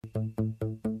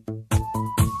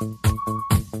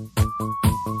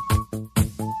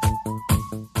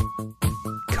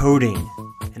Coding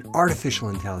and artificial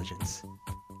intelligence.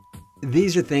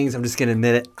 These are things, I'm just going to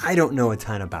admit it, I don't know a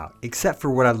ton about, except for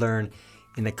what I learned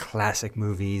in the classic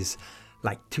movies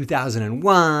like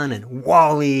 2001 and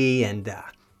WALL-E and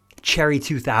Cherry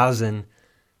 2000,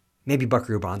 maybe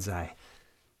Buckaroo Banzai.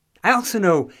 I also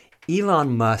know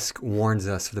Elon Musk warns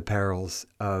us of the perils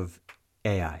of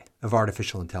AI, of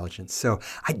artificial intelligence. So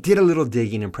I did a little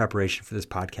digging in preparation for this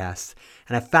podcast,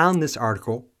 and I found this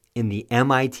article in the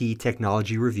MIT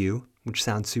Technology Review, which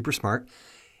sounds super smart.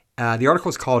 The article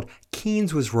is called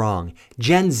Keynes Was Wrong.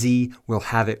 Gen Z Will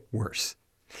Have It Worse.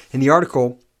 In the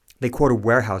article, they quote a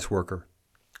warehouse worker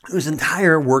whose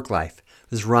entire work life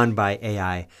was run by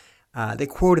AI. They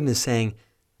quote him as saying,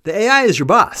 "The AI is your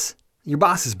boss's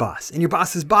boss, and your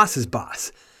boss's boss's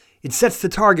boss. It sets the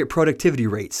target productivity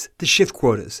rates, the shift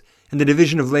quotas, and the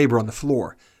division of labor on the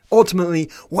floor. Ultimately,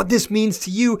 what this means to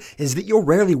you is that you'll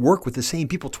rarely work with the same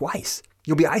people twice.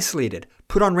 You'll be isolated,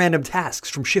 put on random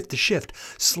tasks from shift to shift,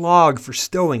 slog for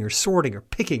stowing or sorting or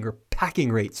picking or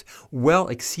packing rates well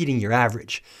exceeding your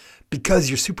average, because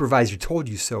your supervisor told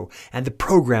you so and the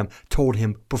program told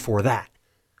him before that."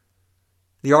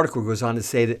 The article goes on to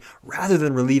say that rather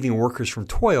than relieving workers from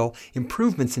toil,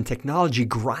 improvements in technology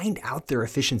grind out their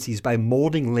efficiencies by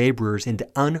molding laborers into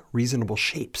unreasonable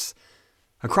shapes.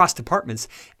 Across departments,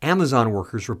 Amazon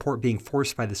workers report being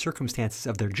forced by the circumstances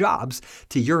of their jobs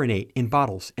to urinate in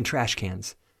bottles and trash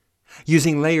cans.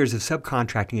 Using layers of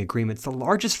subcontracting agreements, the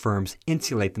largest firms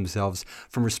insulate themselves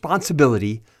from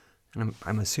responsibility, and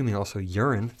I'm assuming also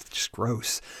urine, it's just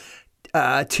gross,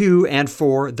 to and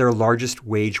for their largest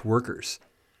wage workers.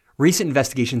 Recent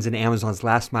investigations into Amazon's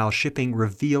last mile shipping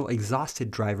reveal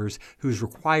exhausted drivers whose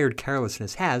required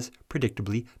carelessness has,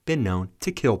 predictably, been known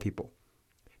to kill people.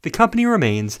 The company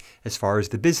remains, as far as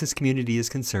the business community is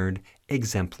concerned,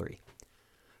 exemplary.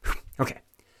 Okay,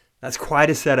 that's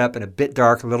quite a setup and a bit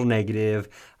dark, a little negative.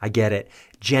 I get it.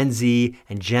 Gen Z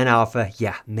and Gen Alpha,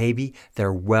 yeah, maybe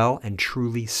they're well and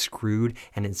truly screwed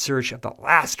and in search of the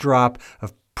last drop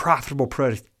of profitable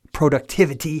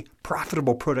productivity.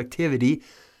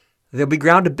 They'll be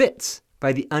ground to bits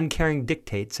by the uncaring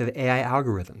dictates of AI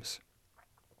algorithms.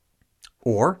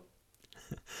 Or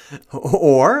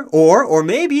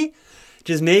maybe,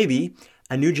 just maybe,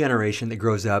 a new generation that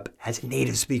grows up as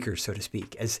native speakers, so to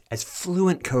speak, as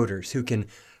fluent coders who can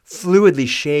fluidly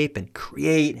shape and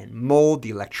create and mold the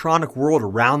electronic world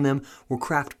around them will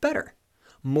craft better,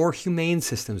 more humane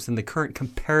systems than the current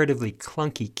comparatively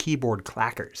clunky keyboard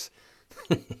clackers.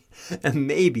 And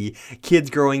maybe kids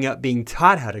growing up being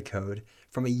taught how to code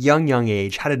from a young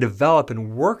age, how to develop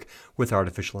and work with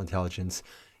artificial intelligence,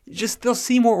 they'll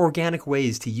see more organic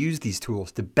ways to use these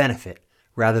tools to benefit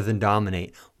rather than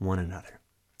dominate one another.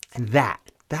 And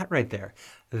that right there,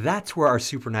 that's where our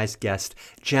super nice guest,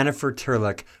 Jennifer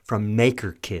Turlock from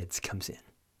Maker Kids, comes in.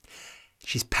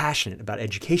 She's passionate about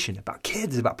education, about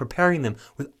kids, about preparing them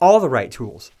with all the right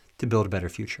tools to build a better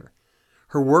future.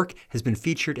 Her work has been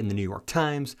featured in the New York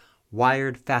Times,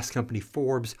 Wired, Fast Company,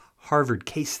 Forbes, Harvard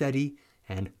Case Study,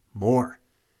 and more.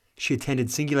 She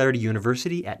attended Singularity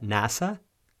University at NASA.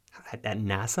 At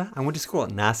NASA? I went to school at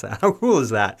NASA. How cool is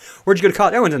that? Where'd you go to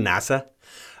college? I went to NASA,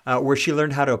 where she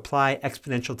learned how to apply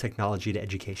exponential technology to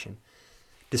education.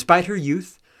 Despite her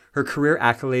youth, her career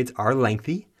accolades are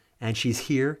lengthy, and she's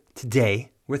here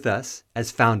today with us as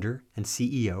founder and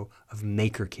CEO of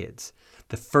Maker Kids,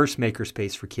 the first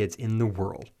makerspace for kids in the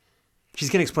world. She's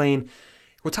going to explain,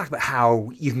 we'll talk about how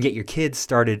you can get your kids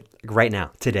started right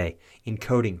now, today, in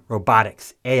coding,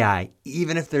 robotics, AI,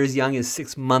 even if they're as young as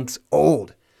 6 months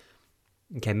old.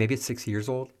 Okay, maybe it's 6 years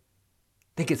old. I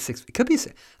think it's 6. It could be,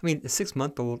 a 6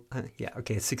 month old.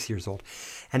 It's 6 years old.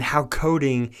 And how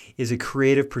coding is a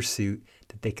creative pursuit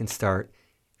that they can start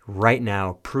right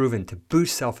now, proven to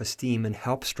boost self-esteem and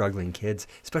help struggling kids,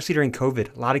 especially during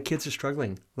COVID. A lot of kids are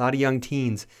struggling, a lot of young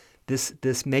teens.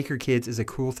 This Maker Kids is a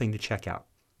cool thing to check out.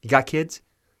 You got kids?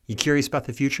 You curious about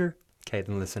the future? Okay,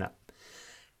 then listen up.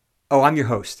 Oh, I'm your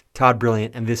host, Todd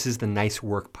Brilliant, and this is the Nice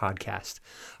Work Podcast,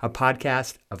 a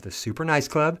podcast of the Super Nice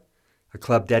Club, a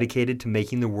club dedicated to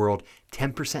making the world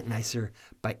 10% nicer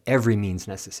by every means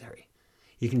necessary.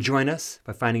 You can join us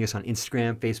by finding us on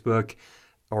Instagram, Facebook,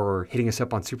 or hitting us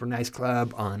up on Super Nice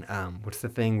Club on, what's the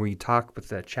thing where you talk with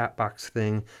the chat box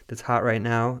thing that's hot right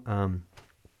now? I don't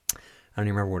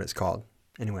even remember what it's called.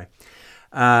 Anyway,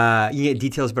 you get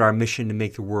details about our mission to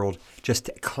make the world just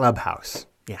a clubhouse.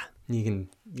 Yeah, you can,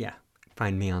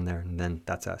 find me on there, and then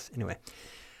that's us. Anyway,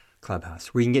 Clubhouse,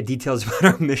 where you can get details about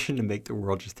our mission to make the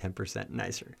world just 10%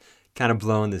 nicer. Kind of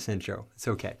blowing this intro. It's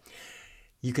okay.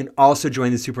 You can also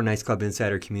join the Super Nice Club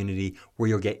Insider community where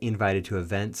you'll get invited to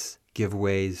events,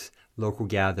 giveaways, local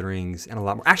gatherings, and a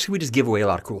lot more. Actually, we just give away a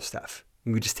lot of cool stuff.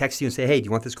 We just text you and say, hey, do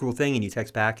you want this cool thing? And you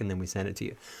text back, and then we send it to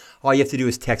you. All you have to do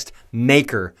is text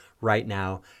MAKER right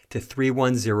now to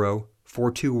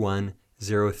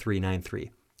 310-421-0393.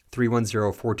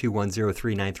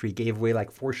 310-421-0393. Gave away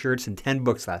like 4 shirts and 10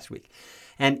 books last week.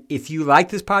 And if you like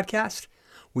this podcast,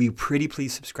 will you pretty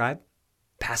please subscribe?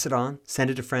 Pass it on, send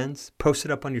it to friends, post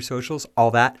it up on your socials, all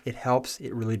that. It helps.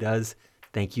 It really does.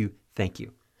 Thank you. Thank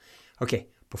you. Okay,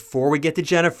 before we get to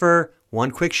Jennifer, one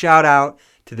quick shout out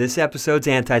to this episode's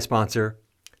anti-sponsor,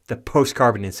 the Post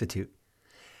Carbon Institute.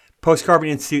 Post Carbon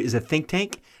Institute is a think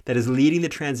tank that is leading the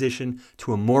transition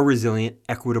to a more resilient,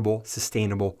 equitable,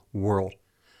 sustainable world.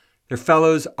 Their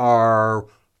fellows are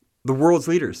the world's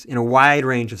leaders in a wide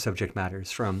range of subject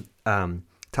matters from,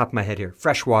 top of my head here,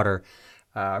 freshwater,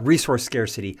 resource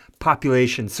scarcity,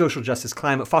 population, social justice,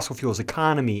 climate, fossil fuels,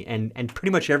 economy, and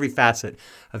pretty much every facet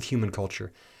of human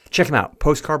culture. Check them out,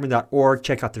 postcarbon.org.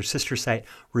 Check out their sister site,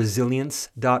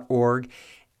 resilience.org.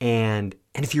 And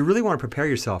if you really want to prepare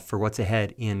yourself for what's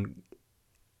ahead in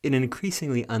an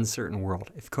increasingly uncertain world,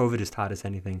 if COVID has taught us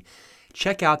anything,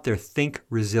 check out their Think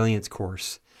Resilience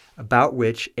course, about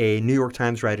which a New York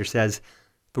Times writer says,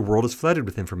 the world is flooded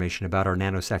with information about our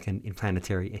nanosecond in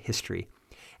planetary history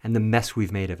and the mess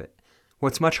we've made of it.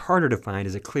 What's much harder to find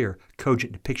is a clear,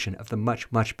 cogent depiction of the much,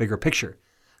 much bigger picture.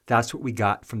 That's what we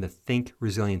got from the Think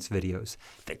Resilience videos,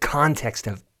 the context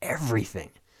of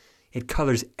everything. It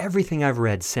colors everything I've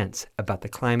read since about the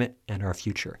climate and our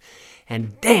future.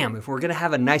 And damn, if we're going to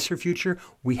have a nicer future,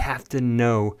 we have to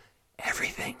know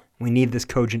everything. We need this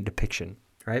cogent depiction,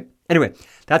 right? Anyway,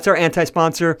 that's our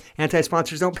anti-sponsor.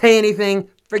 Anti-sponsors don't pay anything.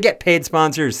 Forget paid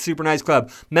sponsors. Super Nice Club.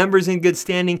 Members in good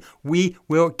standing. We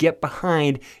will get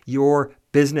behind your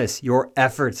business, your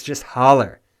efforts. Just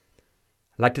holler.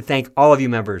 I'd like to thank all of you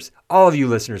members, all of you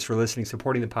listeners for listening,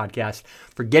 supporting the podcast,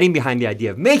 for getting behind the idea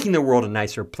of making the world a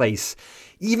nicer place,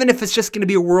 even if it's just going to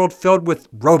be a world filled with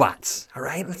robots. All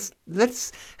right?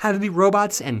 Let's have it be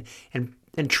robots and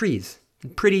trees,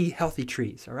 and pretty healthy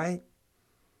trees. All right?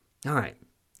 All right.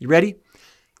 You ready?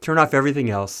 Turn off everything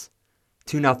else.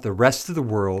 Tune out the rest of the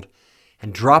world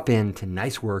and drop into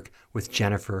Nice Work with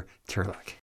Jennifer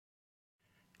Turlock.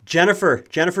 Jennifer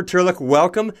Turlock,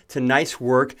 welcome to Nice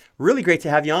Work. Really great to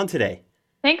have you on today.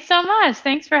 Thanks so much.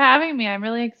 Thanks for having me. I'm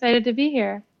really excited to be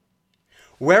here.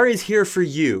 Where is here for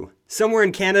you? Somewhere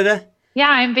in Canada? Yeah,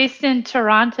 I'm based in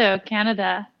Toronto,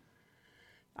 Canada.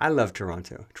 I love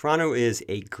Toronto. Toronto is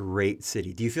a great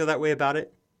city. Do you feel that way about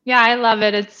it? Yeah, I love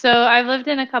it. I've lived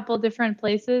in a couple different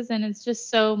places and it's just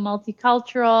so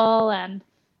multicultural and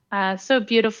so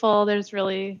beautiful. There's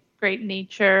really great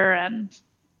nature and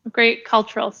a great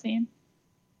cultural scene.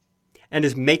 And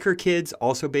is Maker Kids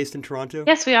also based in Toronto?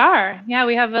 Yes, we are. Yeah,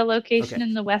 we have a location Okay.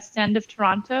 in the west end of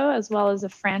Toronto as well as a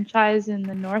franchise in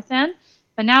the north end.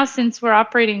 But now, since we're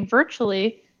operating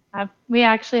virtually, we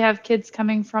actually have kids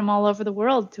coming from all over the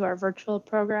world to our virtual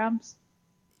programs.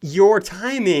 Your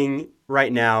timing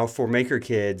right now for Maker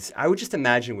Kids, I would just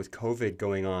imagine with COVID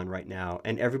going on right now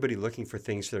and everybody looking for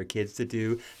things for their kids to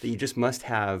do, that you just must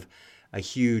have a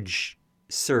huge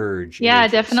surge in Yeah,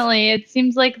 interest. definitely. It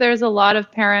seems like there's a lot of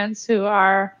parents who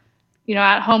are,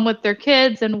 at home with their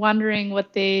kids and wondering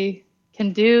what they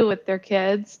can do with their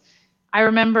kids. I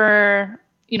remember,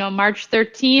 March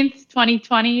 13th,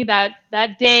 2020,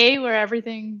 that day where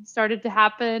everything started to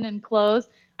happen and close.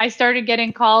 I started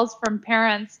getting calls from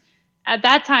parents. At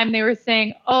that time, they were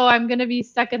saying, "Oh, I'm going to be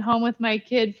stuck at home with my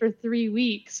kid for 3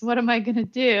 weeks. What am I going to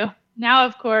do?" Now,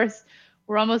 of course,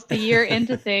 we're almost a year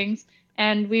into things,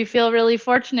 and we feel really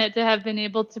fortunate to have been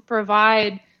able to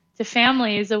provide to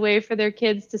families a way for their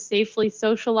kids to safely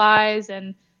socialize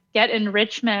and get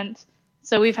enrichment.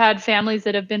 So we've had families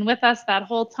that have been with us that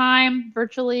whole time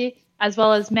virtually, as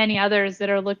well as many others that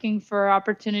are looking for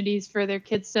opportunities for their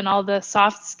kids and all the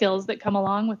soft skills that come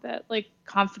along with it, like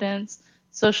confidence,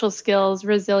 social skills,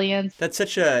 resilience. That's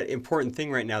such an important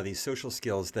thing right now, these social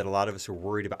skills that a lot of us are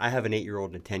worried about. I have an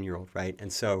 8-year-old and a 10-year-old, right?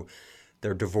 And so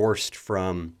they're divorced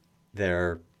from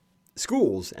their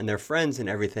schools and their friends and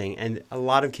everything. And a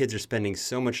lot of kids are spending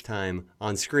so much time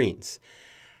on screens.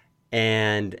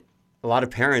 And a lot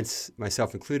of parents,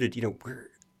 myself included, we're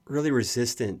really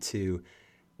resistant to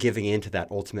giving in to that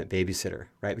ultimate babysitter,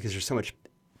 right? Because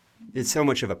it's so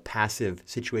much of a passive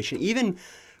situation. Even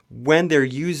when they're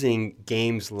using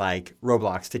games like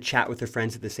Roblox to chat with their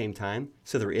friends at the same time,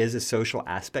 so there is a social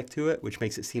aspect to it, which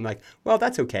makes it seem like, well,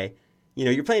 that's okay.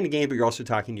 You're playing the game, but you're also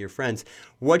talking to your friends.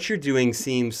 What you're doing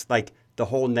seems like the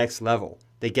whole next level.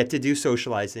 They get to do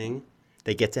socializing.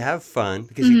 They get to have fun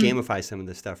because you Mhm. gamify some of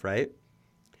this stuff, right?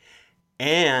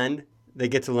 And they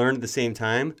get to learn at the same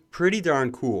time. Pretty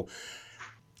darn cool.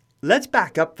 Let's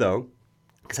back up though,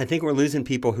 because I think we're losing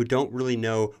people who don't really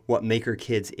know what Maker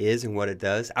Kids is and what it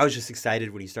does. I was just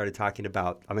excited when you started talking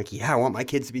about. I'm like, yeah, I want my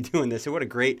kids to be doing this. So what a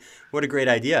great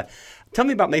idea. Tell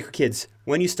me about Maker Kids.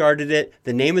 When you started it,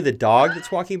 the name of the dog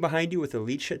that's walking behind you with a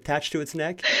leash attached to its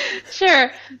neck.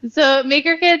 Sure. So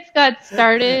Maker Kids got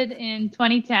started in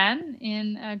 2010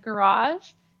 in a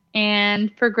garage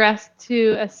and progressed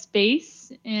to a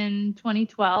space in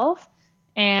 2012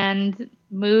 and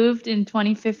moved in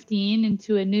 2015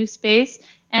 into a new space.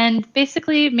 And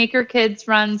basically, Maker Kids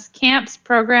runs camps,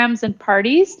 programs, and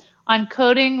parties on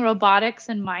coding, robotics,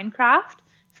 and Minecraft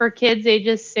for kids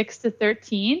ages 6 to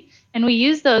 13. And we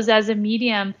use those as a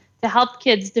medium to help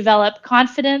kids develop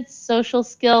confidence, social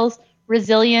skills,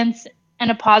 resilience,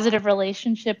 and a positive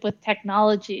relationship with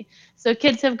technology. So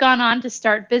kids have gone on to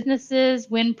start businesses,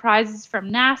 win prizes from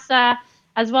NASA,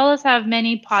 as well as have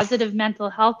many positive mental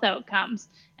health outcomes.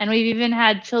 And we've even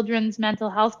had children's mental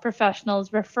health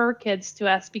professionals refer kids to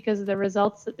us because of the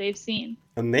results that they've seen.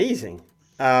 Amazing.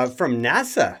 From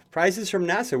NASA, prizes from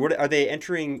NASA. What are they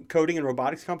entering coding and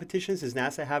robotics competitions? Does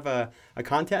NASA have a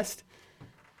contest?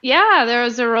 Yeah, there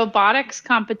was a robotics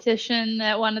competition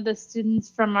that one of the students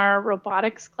from our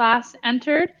robotics class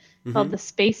entered called Mm-hmm. the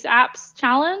Space Apps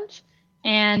Challenge.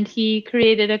 And he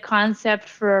created a concept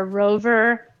for a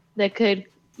rover that could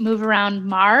move around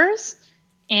Mars.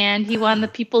 And he won the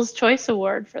People's Choice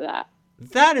Award for that.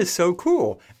 That is so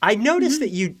cool. I noticed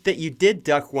Mhm. that you did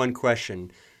duck one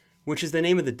question, which is the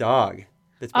name of the dog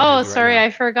that's behind Oh, you right sorry, now. I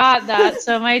forgot that.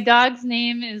 So my dog's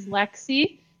name is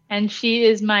Lexi, and she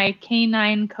is my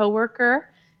canine coworker.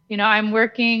 I'm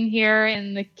working here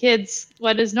in the kids,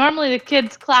 what is normally the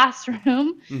kids'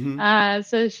 classroom. Mm-hmm.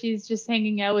 So she's just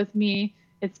hanging out with me.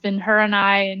 It's been her and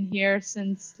I in here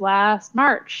since last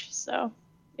March. So,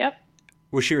 yep.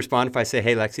 Will she respond if I say,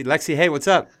 "Hey, Lexi, Lexi, hey, what's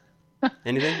up"?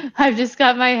 Anything? I've just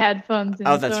got my headphones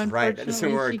Oh, in, so that's right. That doesn't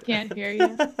unfortunately she work. can't hear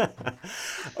you.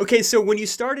 Okay, so when you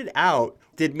started out,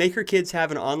 did Maker Kids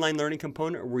have an online learning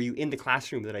component, or were you in the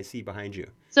classroom that I see behind you?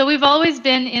 So we've always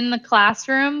been in the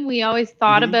classroom. We always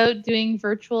thought Mm-hmm. about doing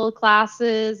virtual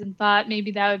classes and thought maybe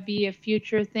that would be a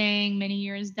future thing many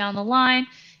years down the line.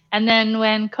 And then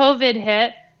when COVID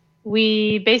hit,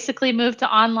 we basically moved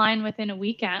to online within a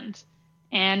weekend.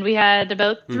 And we had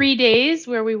about Hmm. 3 days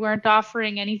where we weren't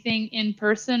offering anything in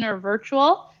person or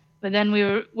virtual, but then we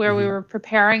Mm-hmm. were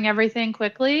preparing everything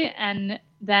quickly. And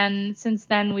then since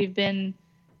then we've been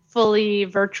fully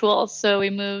virtual. So we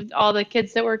moved all the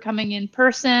kids that were coming in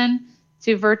person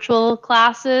to virtual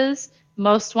classes.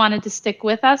 Most wanted to stick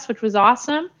with us, which was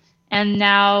awesome. And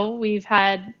now we've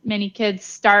had many kids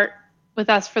start with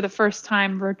us for the first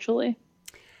time virtually.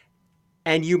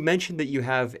 And you mentioned that you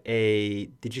have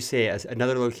did you say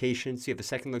another location? So you have a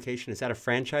second location. Is that a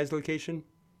franchise location?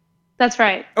 That's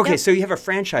right. Okay, Yep. so you have a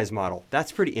franchise model.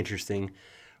 That's pretty interesting.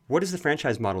 What does the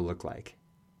franchise model look like?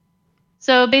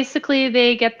 So basically,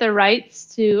 they get the rights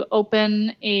to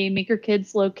open a Maker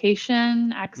Kids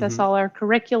location, access Mm-hmm. all our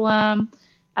curriculum,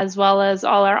 as well as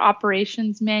all our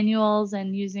operations manuals,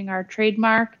 and using our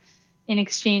trademark in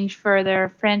exchange for their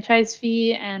franchise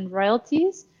fee and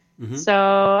royalties. Mm-hmm. So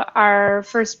our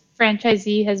first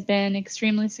franchisee has been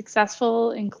extremely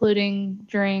successful, including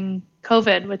during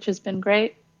COVID, which has been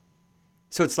great.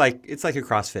 So it's like a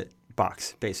CrossFit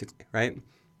box, basically, right?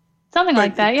 Something But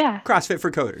like that, yeah. CrossFit for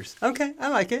coders. Okay, I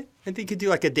like it. I think you could do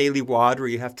like a daily WOD where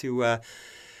you have to,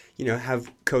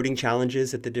 have coding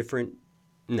challenges at the different.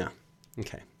 No,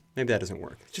 okay, maybe that doesn't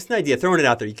work. It's just an idea. Throwing it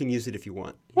out there. You can use it if you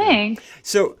want. Thanks.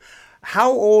 So,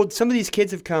 how old? Some of these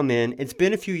kids have come in. It's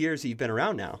been a few years that you've been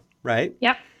around now, right?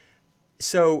 Yep.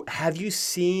 So, have you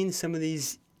seen some of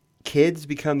these kids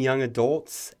become young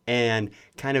adults and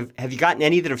kind of have you gotten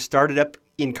any that have started up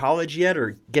in college yet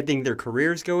or getting their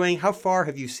careers going? How far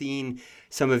have you seen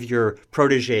some of your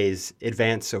proteges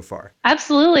advance so far?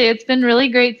 Absolutely. It's been really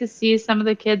great to see some of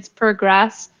the kids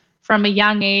progress from a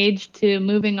young age to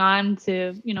moving on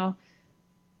to,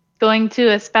 going to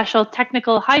a special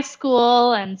technical high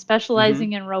school and Mm-hmm.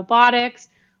 specializing in robotics,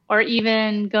 or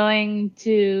even going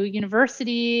to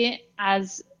university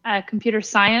as a computer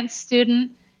science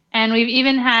student. And we've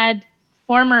even had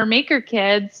former Maker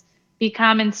kids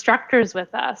become instructors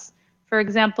with us. For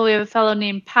example, we have a fellow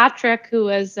named Patrick who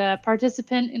was a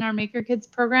participant in our Maker Kids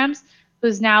programs,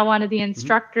 who's now one of the Mm-hmm.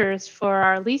 instructors for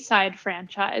our Leaside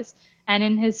franchise. And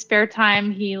in his spare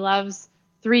time, he loves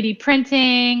 3D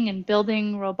printing and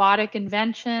building robotic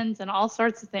inventions and all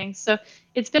sorts of things. So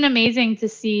it's been amazing to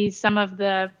see some of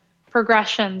the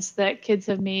progressions that kids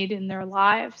have made in their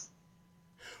lives.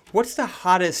 What's the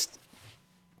hottest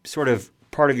sort of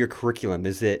part of your curriculum?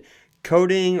 Is it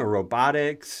coding or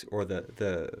robotics or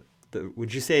the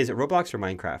would you say, is it Roblox or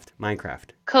Minecraft? Minecraft.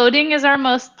 Coding is our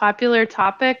most popular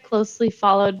topic, closely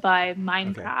followed by Okay.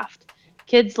 Minecraft.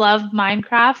 Kids love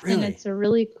Minecraft, and Really? it's a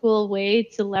really cool way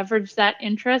to leverage that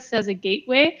interest as a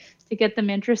gateway to get them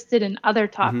interested in other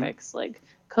Hmm. topics like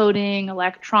coding,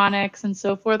 electronics, and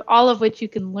so forth, all of which you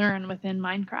can learn within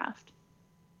Minecraft.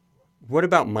 What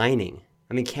about mining?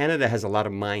 I mean, Canada has a lot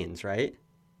of mines, right?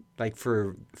 Like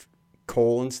for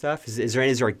coal and stuff. Is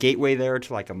there a gateway there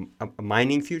to like a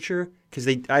mining future? Because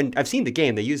I've seen the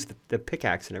game. They use the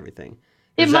pickaxe and everything.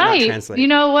 Or It does that not might. You translate?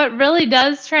 know, what really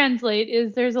does translate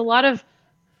is there's a lot of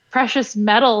precious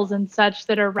metals and such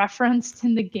that are referenced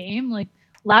in the game, like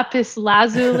lapis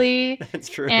lazuli. That's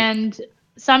true. And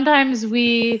sometimes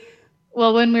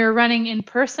well, when we were running in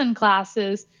person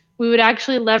classes, we would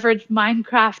actually leverage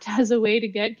Minecraft as a way to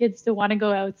get kids to want to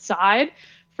go outside.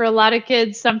 For a lot of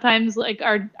kids, sometimes like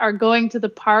are going to the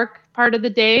park part of the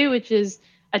day, which is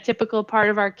a typical part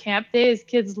of our camp day, is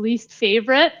kids' least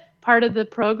favorite part of the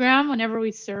program. Whenever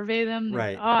we survey them, they say,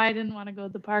 Right. "Oh, I didn't want to go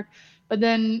to the park." But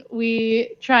then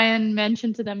we try and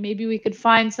mention to them maybe we could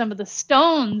find some of the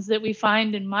stones that we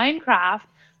find in Minecraft,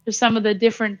 or some of the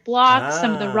different blocks,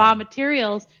 some of the raw Ah,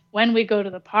 materials when we go to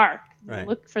the park. We right.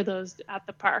 look for those at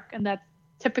the park, and that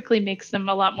typically makes them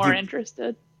a lot Do more you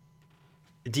interested.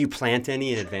 do you plant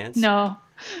any in advance? No.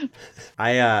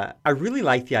 I really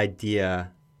like the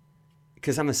idea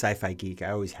because I'm a sci-fi geek.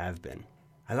 I always have been.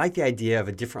 I like the idea of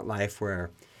a different life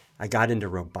where I got into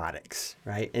robotics,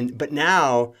 right? And but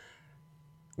now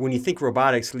when you think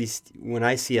robotics, at least when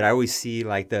I see it, I always see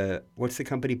like what's the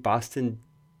company, Boston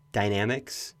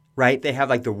Dynamics, right? They have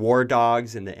like the war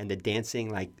dogs and the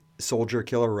dancing like soldier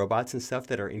killer robots and stuff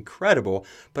that are incredible,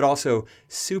 but also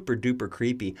super duper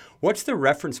creepy. What's the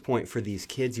reference point for these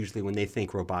kids usually when they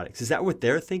think robotics? Is that what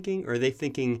they're thinking, or are they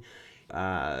thinking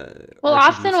uh, Well,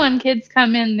 often R2D2? when kids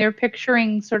come in, they're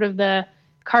picturing sort of the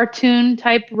cartoon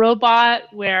type robot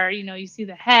where, you see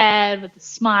the head with the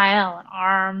smile and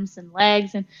arms and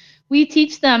legs. And we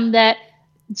teach them that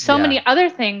so Yeah. many other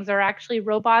things are actually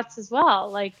robots as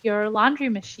well, like your laundry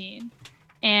machine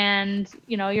and,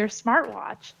 your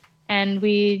smartwatch. And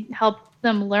we help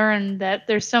them learn that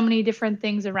there's so many different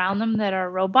things around them that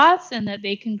are robots and that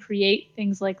they can create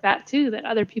things like that too that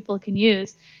other people can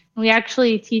use. We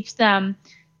actually teach them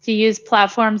to use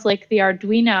platforms like the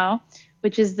Arduino,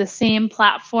 which is the same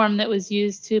platform that was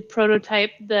used to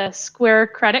prototype the Square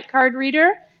credit card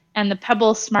reader and the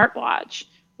Pebble smartwatch,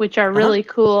 which are Uh-huh. really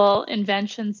cool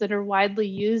inventions that are widely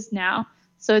used now.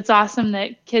 So it's awesome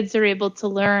that kids are able to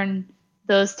learn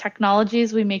those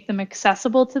technologies. We make them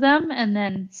accessible to them, and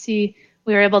then we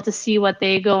were able to see what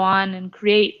they go on and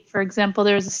create. For example,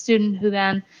 there was a student who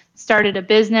then started a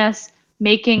business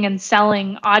making and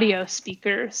selling audio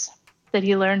speakers that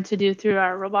he learned to do through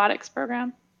our robotics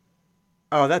program.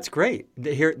 Oh, that's great.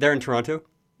 They're in Toronto.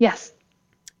 Yes.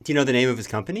 Do you know the name of his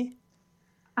company?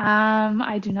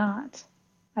 I do not.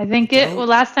 I You think well, don't?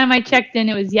 last time I checked in,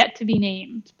 it was yet to be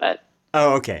named, but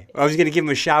Oh, okay. I was going to give him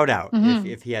a shout out mhm.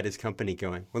 if he had his company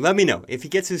going. Well, let me know. If he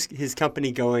gets his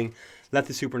company going, let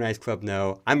the Super Nice Club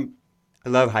know. I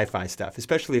love hi-fi stuff,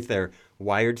 especially if they're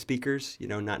wired speakers,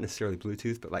 not necessarily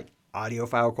Bluetooth, but like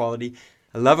audiophile quality.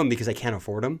 I love them because I can't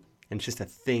afford them, and it's just a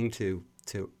thing to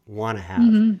want to have,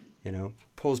 Mhm.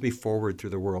 Pulls me forward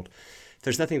through the world. If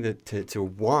there's nothing to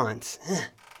want,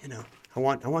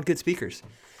 I want good speakers.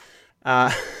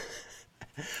 Uh,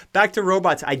 Back to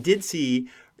robots. I did see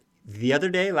the other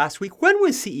day, last week. When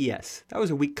was CES? That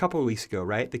was couple of weeks ago,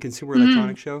 right? The Consumer Mhm.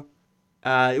 Electronics Show.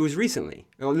 It was recently.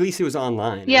 Well, at least it was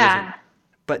online. It wasn't. Yeah.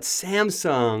 But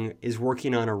Samsung is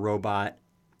working on a robot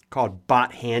called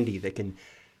Bot Handy that can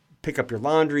pick up your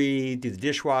laundry, do the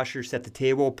dishwasher, set the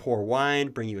table, pour wine,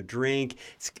 bring you a drink.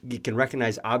 It can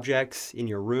recognize objects in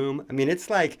your room. I mean, it's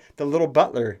like the little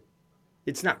butler.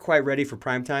 It's not quite ready for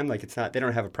prime time. Like it's not. They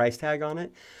don't have a price tag on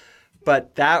it,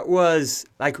 but that was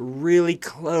like really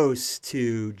close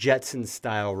to Jetsons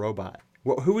style robot.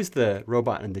 Who was the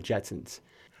robot in the Jetsons?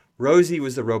 Rosie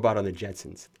was the robot on the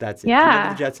Jetsons. That's it. Do you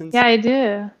remember the Yeah. Yeah, Jetsons? I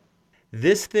do.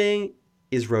 This thing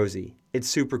is Rosie. It's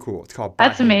super cool. It's called Bot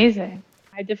That's Handy. amazing.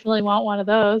 I definitely want one of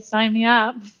those. Sign me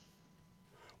up.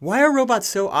 Why are robots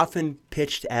so often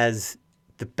pitched as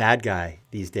the bad guy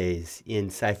these days in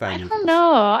sci-fi I don't movies?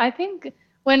 know. I think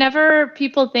whenever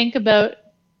people think about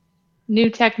new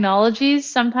technologies,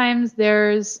 sometimes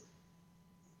there's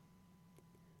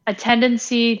a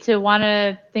tendency to want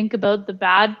to think about the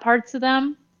bad parts of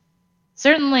them.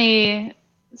 Certainly,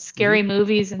 Hmm. scary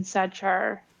movies and such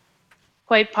are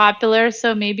quite popular.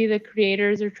 So maybe the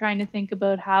creators are trying to think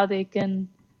about how they can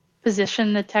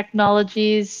position the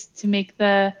technologies to make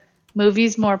the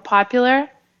movies more popular.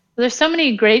 There's so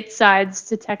many great sides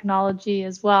to technology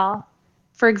as well.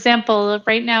 For example,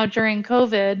 right now during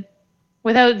COVID,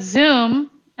 without Zoom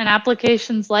and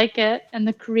applications like it and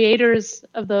the creators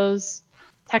of those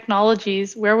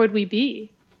technologies, where would we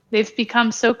be? They've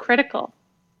become so critical.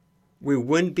 We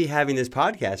wouldn't be having this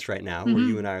podcast right now where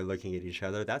you Mm-hmm. and I are looking at each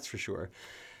other, that's for sure.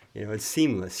 It's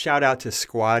seamless. Shout out to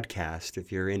Squadcast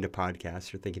if you're into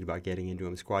podcasts or thinking about getting into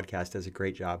them. Squadcast does a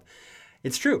great job.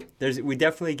 It's true. We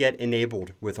definitely get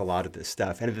enabled with a lot of this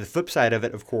stuff. And the flip side of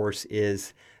it, of course,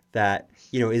 is that,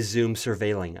 is Zoom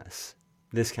surveilling us?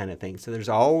 This kind of thing. So there's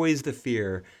always the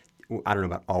fear, I don't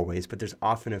know about always, but there's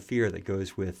often a fear that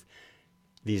goes with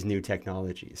these new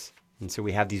technologies. And so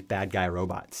we have these bad guy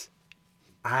robots.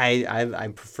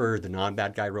 I prefer the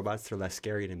non-bad guy robots. They're less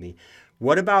scary to me.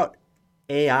 What about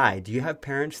AI? Do you have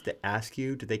parents that ask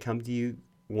you, do they come to you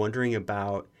wondering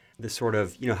about the sort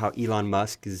of, how Elon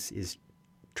Musk is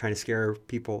trying to scare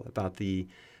people about the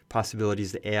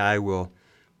possibilities that AI will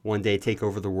one day take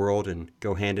over the world and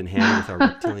go hand in hand with our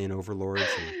reptilian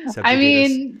overlords and I subjugate us?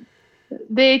 mean,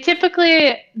 they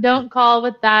typically don't call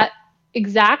with that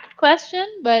exact question,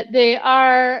 but they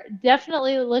are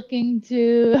definitely looking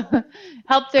to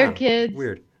help their Oh, kids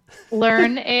weird.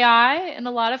 learn AI in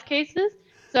a lot of cases.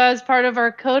 So, as part of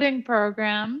our coding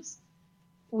programs,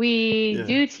 we Yeah.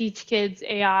 do teach kids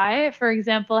AI, for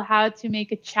example, how to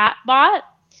make a chat bot.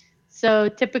 So,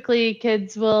 typically,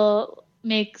 kids will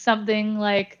make something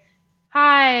like,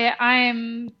 "Hi,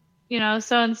 I'm,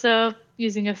 so and so,"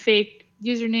 using a fake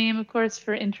username, of course,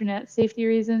 for internet safety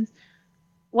reasons.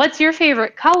 "What's your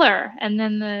favorite color?" And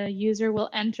then the user will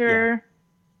Yeah. enter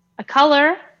a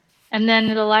color, and then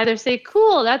it'll either say,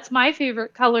 "Cool, that's my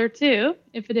favorite color too,"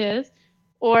 if it is,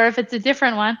 or if it's a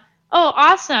different one, "Oh,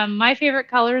 awesome, my favorite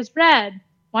color is red.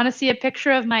 Want to see a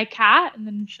picture of my cat?" And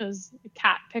then it shows a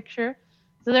cat picture.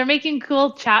 So they're making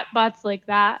cool chat bots like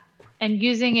that and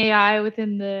using AI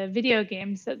within the video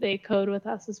games that they code with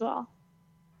us as well.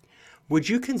 Would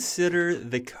you consider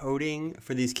the coding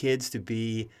for these kids to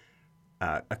be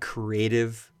a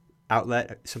creative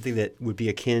outlet, something that would be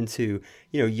akin to,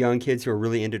 young kids who are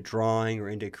really into drawing or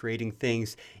into creating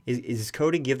things? Is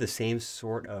coding give the same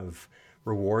sort of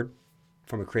reward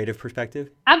from a creative perspective?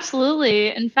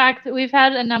 Absolutely. In fact, we've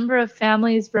had a number of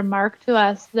families remark to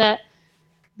us that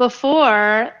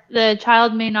before, the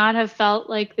child may not have felt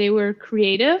like they were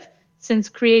creative, since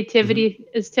Hmm. creativity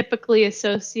is typically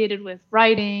associated with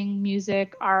writing,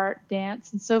 music, art,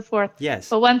 dance, and so forth. Yes.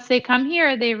 But once they come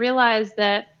here, they realize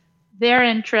that their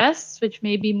interests, which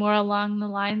may be more along the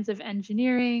lines of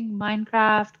engineering,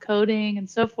 Minecraft, coding, and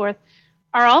so forth,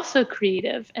 are also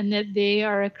creative, and that they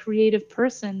are a creative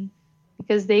person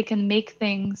because they can make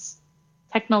things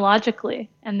technologically,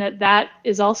 and that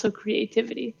is also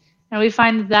creativity. And we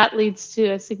find that leads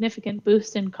to a significant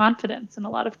boost in confidence in a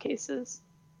lot of cases.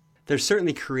 They're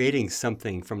certainly creating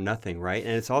something from nothing, right?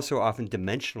 And it's also often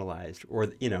dimensionalized, or,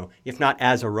 if not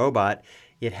as a robot,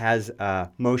 it has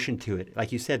motion to it.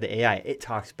 Like you said, the AI, it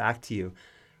talks back to you,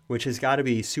 which has got to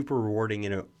be super rewarding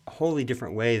in a wholly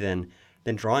different way than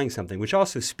drawing something, which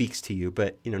also speaks to you,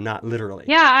 but, not literally.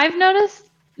 Yeah, I've noticed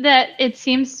that it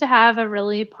seems to have a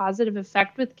really positive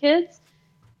effect with kids.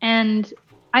 And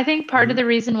I think part of Hmm. the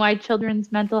reason why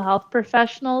children's mental health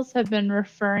professionals have been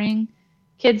referring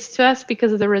kids to us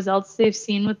because of the results they've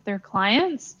seen with their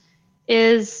clients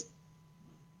is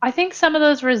I think some of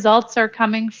those results are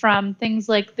coming from things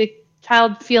like the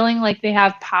child feeling like they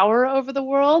have power over the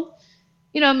world.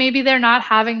 Maybe they're not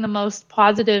having the most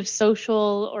positive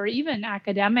social or even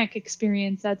academic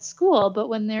experience at school, but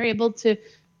when they're able to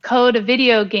code a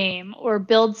video game or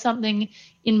build something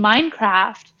in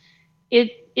Minecraft,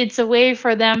 it's a way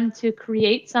for them to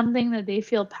create something that they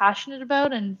feel passionate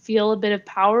about and feel a bit of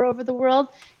power over the world.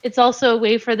 It's also a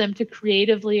way for them to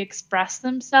creatively express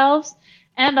themselves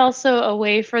and also a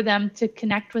way for them to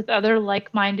connect with other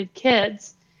like-minded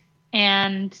kids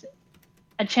and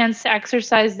a chance to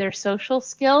exercise their social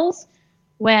skills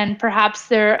when perhaps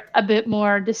they're a bit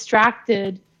more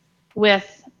distracted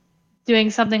with doing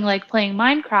something like playing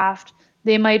Minecraft.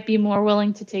 They might be more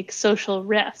willing to take social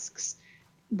risks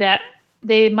that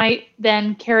they might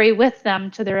then carry with them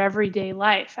to their everyday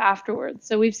life afterwards.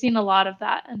 So we've seen a lot of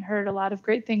that and heard a lot of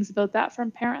great things about that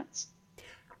from parents.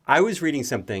 I was reading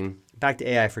something, back to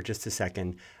AI for just a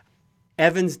second.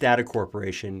 Evans Data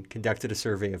Corporation conducted a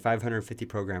survey of 550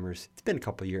 programmers. It's been a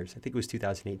couple of years. I think it was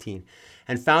 2018,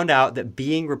 and found out that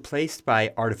being replaced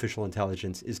by artificial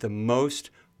intelligence is the most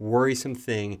worrisome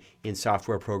thing in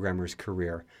software programmers'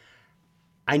 career.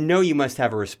 I know you must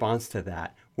have a response to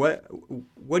that. What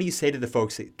do you say to the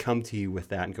folks that come to you with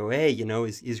that and go, hey,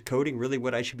 is coding really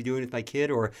what I should be doing with my kid?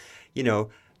 Or, you know,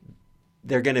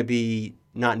 they're going to be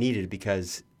not needed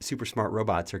because super smart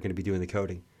robots are going to be doing the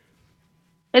coding.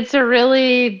 It's a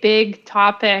really big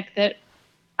topic that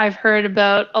I've heard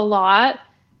about a lot,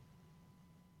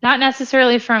 not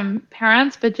necessarily from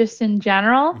parents, but just in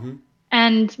general. Hmm.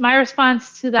 And my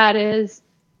response to that is,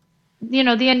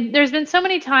 there's been so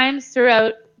many times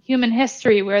throughout human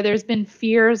history where there's been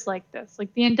fears like this,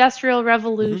 like the Industrial Hmm.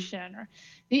 Revolution or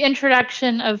the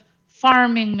introduction of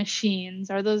farming machines.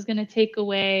 Are those going to take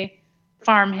away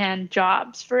farmhand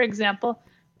jobs, for example?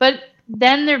 But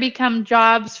then there become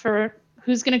jobs for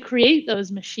who's going to create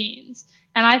those machines.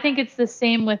 And I think it's the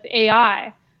same with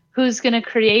AI. Who's going to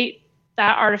create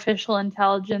that artificial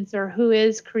intelligence, or who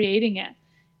is creating it?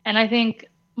 And I think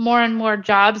more and more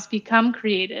jobs become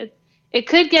created. It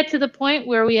could get to the point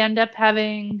where we end up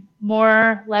having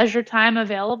more leisure time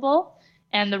available,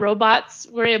 and the robots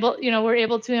we're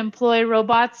able to employ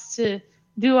robots to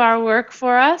do our work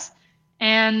for us.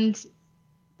 And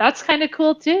that's kind of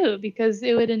cool too, because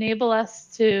it would enable us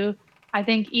to, I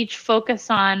think, each focus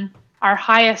on our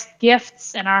highest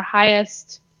gifts and our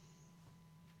highest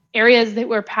areas that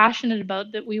we're passionate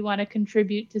about, that we want to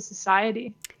contribute to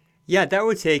society. Yeah, that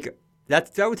would take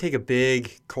a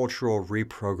big cultural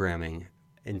reprogramming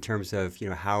in terms of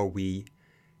how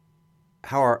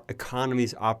our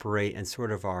economies operate and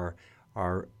sort of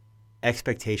our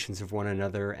expectations of one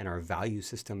another and our value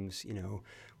systems.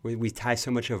 We tie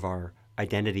so much of our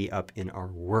identity up in our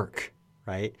work,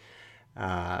 right?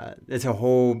 It's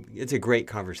a great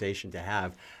conversation to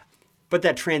have. But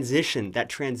that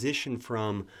transition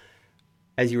from,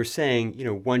 as you were saying,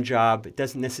 one job, it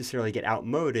doesn't necessarily get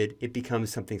outmoded. It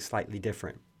becomes something slightly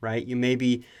different, right?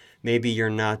 Maybe you're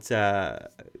not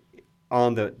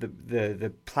on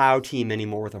the plow team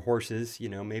anymore with the horses.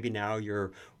 Maybe now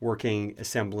you're working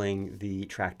assembling the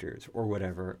tractors or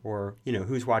whatever, or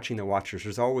who's watching the watchers.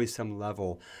 There's always some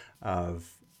level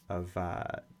of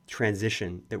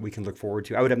transition that we can look forward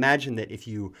to. I would imagine that if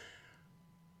you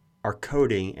are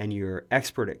coding and you're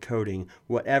expert at coding,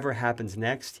 whatever happens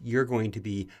next, you're going to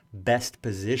be best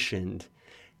positioned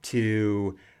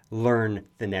to learn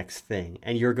the next thing.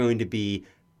 And you're going to be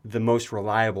the most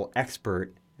reliable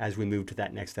expert as we move to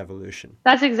that next evolution.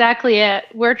 That's exactly it.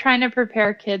 We're trying to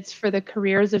prepare kids for the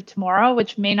careers of tomorrow,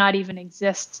 which may not even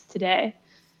exist today.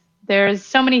 There's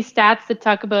so many stats that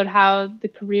talk about how the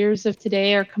careers of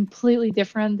today are completely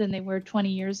different than they were 20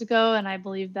 years ago, and I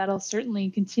believe that'll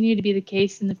certainly continue to be the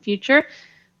case in the future.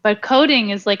 But coding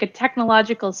is like a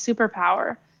technological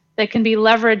superpower that can be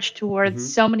leveraged towards Hmm.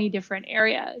 so many different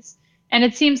areas. And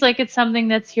it seems like it's something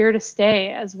that's here to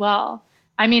stay as well.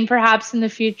 I mean, perhaps in the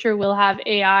future we'll have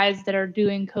AIs that are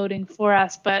doing coding for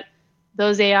us, but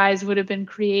those AIs would have been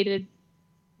created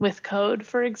with code,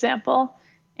 for example,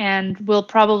 and will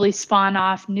probably spawn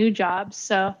off new jobs.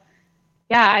 So,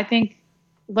 yeah, I think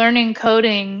learning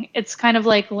coding, it's kind of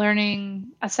like learning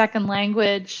a second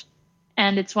language,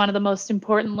 and it's one of the most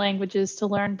important languages to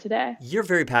learn today. You're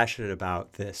very passionate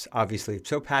about this, obviously.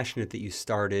 So passionate that you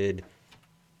started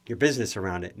your business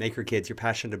around it, Maker Kids. You're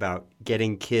passionate about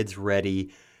getting kids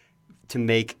ready to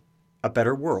make a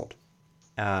better world.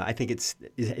 I think is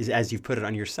as you've put it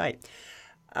on your site.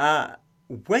 Uh,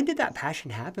 when did that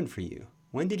passion happen for you?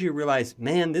 When did you realize,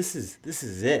 man, this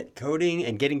is it? Coding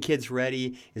and getting kids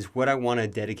ready is what I want to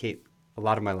dedicate a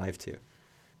lot of my life to.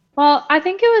 Well, I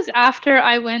think it was after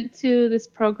I went to this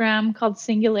program called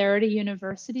Singularity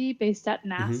University based at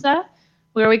Hmm. NASA,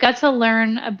 where we got to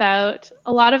learn about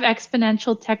a lot of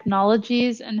exponential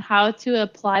technologies and how to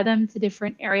apply them to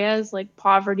different areas like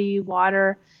poverty,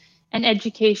 water, and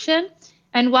education.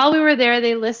 And while we were there,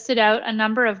 they listed out a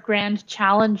number of grand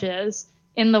challenges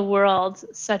in the world,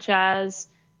 such as,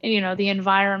 the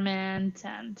environment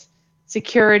and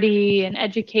security and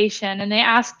education. And they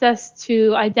asked us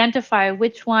to identify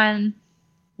which one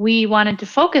we wanted to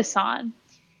focus on.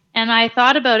 And I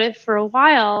thought about it for a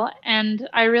while, and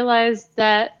I realized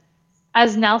that,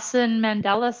 as Nelson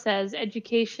Mandela says,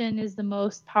 education is the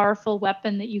most powerful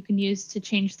weapon that you can use to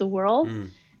change the world. Mm.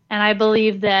 And I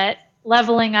believe that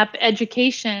leveling up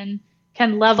education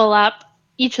can level up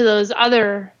each of those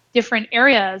other different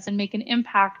areas and make an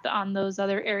impact on those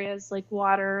other areas like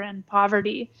water and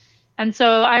poverty. And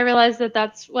so I realized that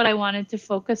that's what I wanted to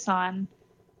focus on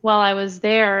while I was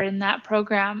there in that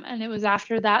program. And it was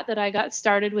after that that I got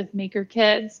started with Maker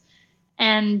Kids.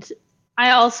 And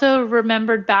I also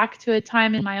remembered back to a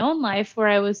time in my own life where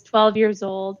I was 12 years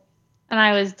old and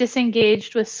I was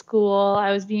disengaged with school.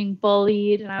 I was being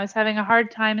bullied and I was having a hard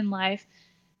time in life.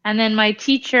 And then my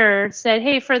teacher said,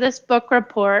 hey, for this book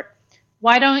report,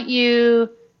 why don't you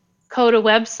code a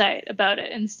website about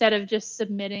it instead of just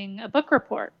submitting a book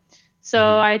report? So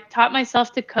Hmm. I taught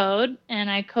myself to code and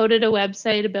I coded a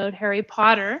website about Harry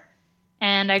Potter.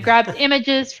 And I grabbed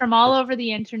images from all over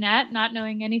the internet, not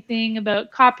knowing anything about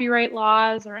copyright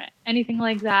laws or anything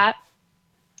like that.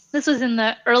 This was in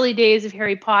the early days of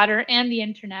Harry Potter and the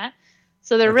internet.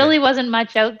 So there Okay. really wasn't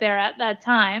much out there at that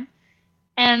time.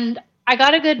 And I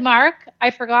got a good mark. I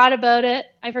forgot about it.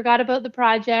 I forgot about the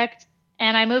project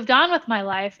and I moved on with my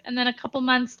life. And then a couple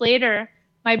months later,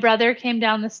 my brother came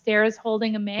down the stairs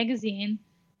holding a magazine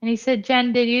and he said,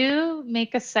 Jen, did you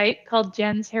make a site called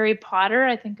Jen's Harry Potter?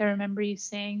 I think I remember you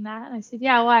saying that. And I said,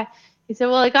 yeah, why? He said,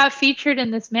 well, it got featured in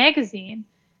this magazine.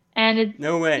 And it,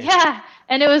 No way. yeah,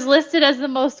 and it was listed as the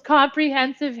most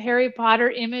comprehensive Harry Potter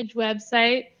image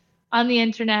website on the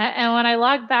internet. And when I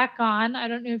logged back on, I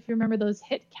don't know if you remember those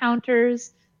hit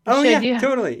counters that Oh showed yeah, you,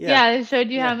 totally. Yeah. yeah, it showed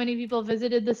you how Yeah. many people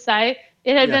visited the site.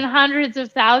 It had Yeah. been hundreds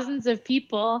of thousands of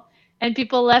people, and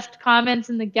people left comments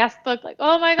in the guest book like,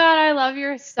 oh my God, I love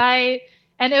your site.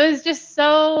 And it was just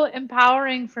so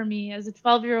empowering for me as a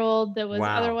 12-year-old that was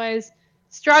Wow. otherwise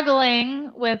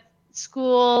struggling with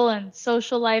school and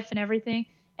social life and everything.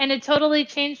 And it totally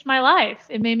changed my life.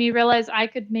 It made me realize I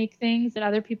could make things that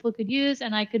other people could use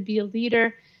and I could be a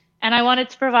leader. And I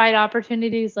wanted to provide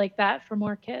opportunities like that for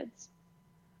more kids.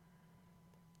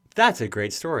 That's a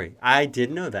great story. I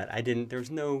didn't know that. I didn't. There's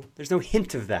no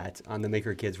hint of that on the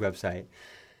Maker Kids website.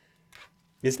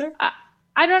 Is there? I,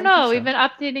 I I don't don't think know. We've so. been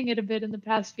updating it a bit in the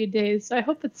past few days, so I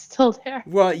hope it's still there.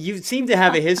 Well, you seem to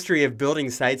have a history of building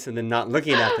sites and then not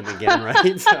looking at them again,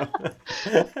 right? So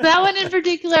That one in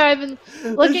particular, I've been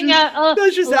that's looking just at that's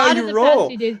a just how lot in you the past roll.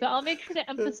 few days, but I'll make sure to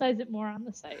emphasize it more on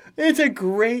the site. It's a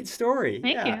great story.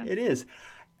 Thank Yeah, you. it is.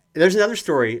 There's another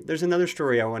story. There's another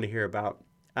story I want to hear about,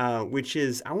 which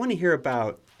is I want to hear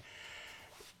about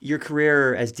your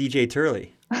career as DJ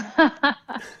Turley.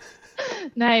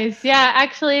 Nice. Yeah,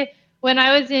 actually, when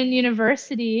I was in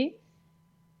university,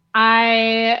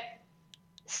 I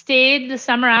stayed the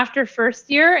summer after first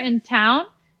year in town,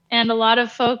 and a lot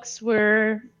of folks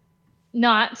were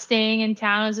not staying in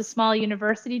town. It was a small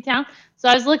university town. So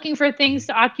I was looking for things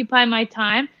to occupy my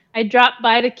time. I dropped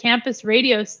by the campus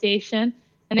radio station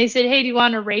and they said, hey, do you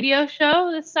want a radio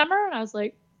show this summer? And I was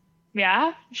like,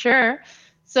 yeah, sure.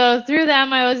 So through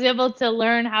them, I was able to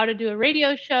learn how to do a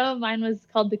radio show. Mine was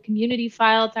called the Community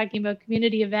File, talking about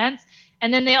community events.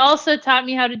 And then they also taught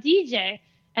me how to DJ.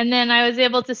 And then I was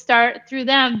able to start through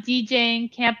them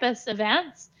DJing campus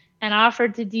events and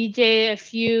offered to DJ a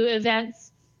few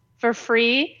events for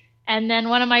free. And then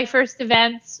one of my first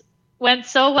events went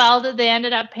so well that they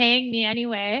ended up paying me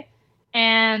anyway.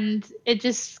 And it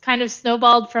just kind of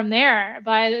snowballed from there.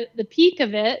 By the peak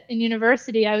of it in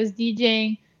university, I was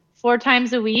DJing 4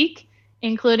 times a week,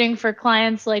 including for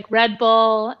clients like Red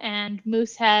Bull and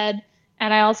Moosehead.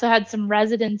 And I also had some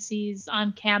residencies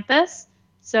on campus.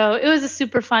 So it was a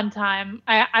super fun time.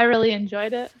 I really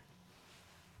enjoyed it.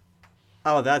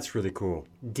 Oh, that's really cool.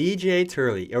 DJ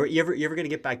Turley. Are you ever going to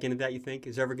get back into that, you think?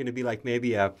 Is there ever going to be like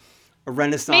maybe a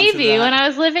renaissance of Maybe when that? I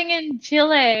was living in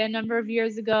Chile a number of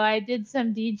years ago, I did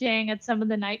some DJing at some of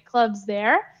the nightclubs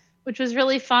there, which was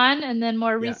really fun. And then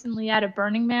more Yeah. recently at a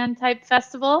Burning Man type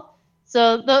festival.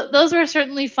 So those were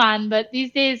certainly fun. But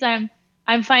these days, I'm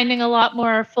finding a lot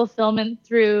more fulfillment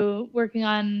through working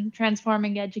on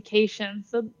transforming education.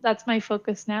 So that's my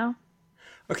focus now.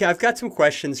 Okay, I've got some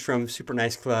questions from Super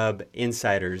Nice Club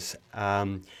insiders. We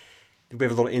have a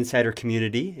little insider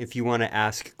community. If you want to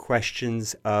ask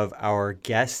questions of our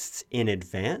guests in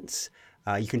advance,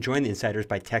 you can join the insiders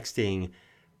by texting.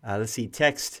 Let's see,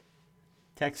 text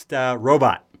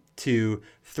robot to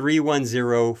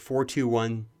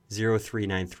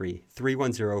 310-421-0393.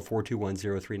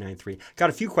 310-421-0393. Got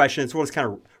a few questions. We'll just kind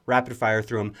of rapid fire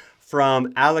through them.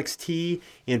 From Alex T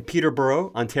in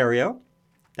Peterborough, Ontario.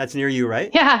 That's near you,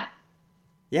 right? Yeah.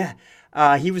 Yeah.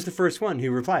 He was the first one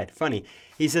who replied. Funny.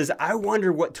 He says, I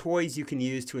wonder what toys you can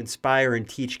use to inspire and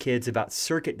teach kids about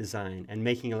circuit design and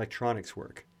making electronics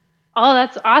work. Oh,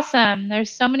 that's awesome.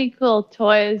 There's so many cool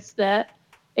toys that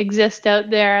exist out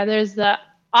there. There's the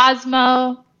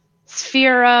Osmo,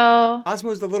 Sphero.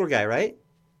 Osmo's the little guy, right?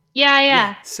 Yeah, Yeah,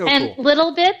 yeah. so And cool.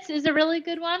 Little Bits is a really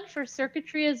good one for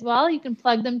circuitry as well. You can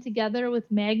plug them together with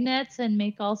magnets and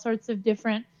make all sorts of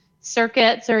different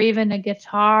circuits or even a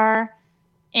guitar.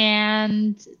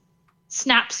 And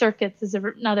Snap Circuits is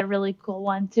another really cool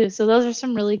one too. So those are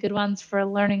some really good ones for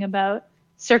learning about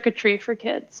circuitry for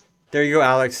kids. There you go,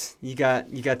 Alex. You got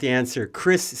the answer.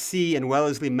 Chris C. in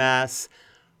Wellesley, Mass.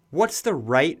 What's the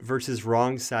right versus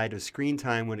wrong side of screen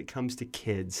time when it comes to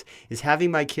kids? Is having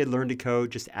my kid learn to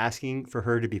code just asking for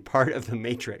her to be part of the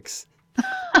matrix?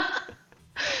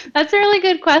 That's a really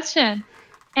good question.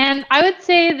 And I would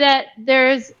say that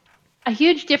there's a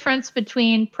huge difference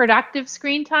between productive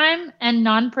screen time and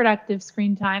non productive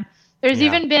screen time. There's Yeah.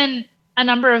 even been a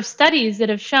number of studies that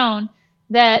have shown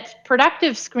that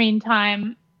productive screen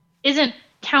time isn't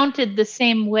counted the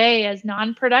same way as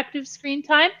non productive screen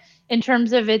time in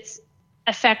terms of its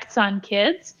effects on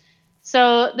kids.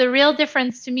 So the real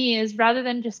difference to me is rather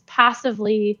than just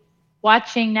passively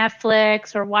watching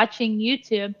Netflix or watching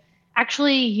YouTube,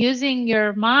 actually using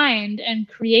your mind and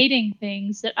creating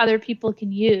things that other people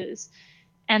can use.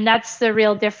 And that's the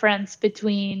real difference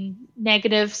between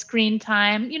negative screen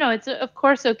time. It's of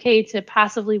course okay to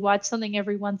passively watch something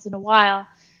every once in a while,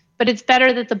 but it's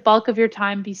better that the bulk of your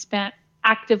time be spent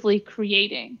actively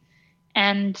creating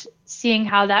and seeing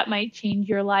how that might change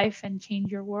your life and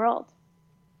change your world.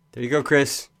 There you go,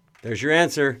 Chris. There's your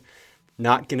answer.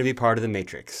 Not going to be part of the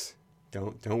matrix.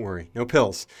 Don't worry. No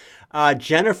pills.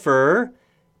 Jennifer,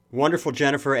 wonderful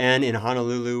Jennifer N. in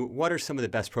Honolulu. What are some of the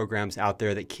best programs out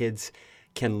there that kids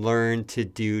can learn to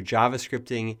do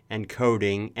JavaScripting and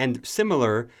coding? And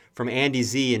similar from Andy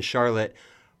Z in Charlotte,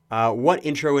 what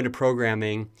intro into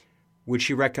programming would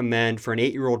she recommend for an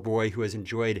 8-year-old boy who has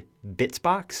enjoyed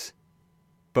Bitsbox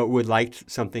but would like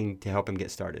something to help him get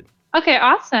started? Okay,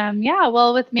 awesome. Yeah,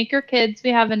 well, with Maker Kids, we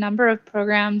have a number of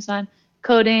programs on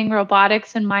coding,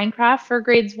 robotics, and Minecraft. For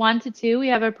grades 1 to 2, we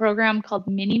have a program called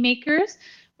Mini Makers,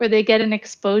 where they get an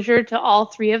exposure to all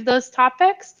three of those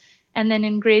topics. And then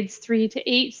in grades 3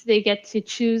 to 8, they get to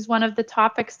choose one of the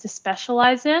topics to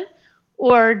specialize in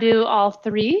or do all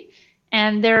three.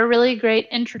 And they're a really great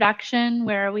introduction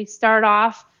where we start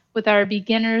off with our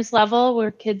beginners level,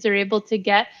 where kids are able to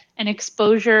get an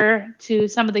exposure to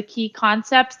some of the key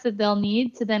concepts that they'll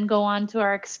need to then go on to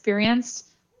our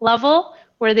experienced level,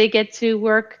 where they get to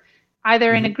work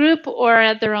either in a group or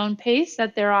at their own pace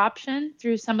at their option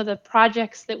through some of the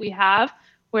projects that we have,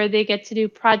 where they get to do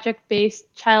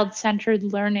project-based child-centered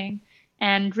learning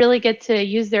and really get to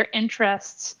use their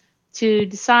interests to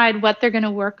decide what they're going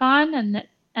to work on,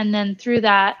 and then through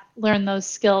that learn those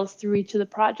skills through each of the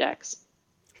projects.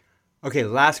 Okay,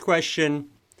 last question,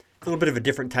 a little bit of a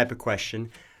different type of question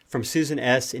from Susan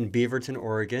S. in Beaverton,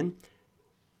 Oregon.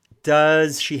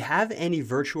 Does she have any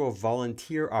virtual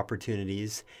volunteer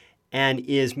opportunities? And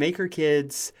is Maker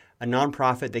Kids a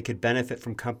nonprofit that could benefit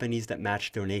from companies that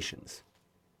match donations?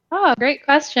 Oh, great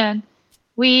question.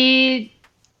 We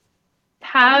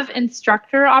have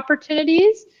instructor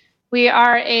opportunities. We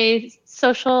are a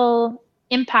social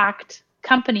impact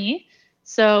company,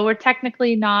 so we're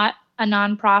technically not a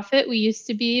nonprofit. We used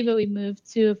to be, but we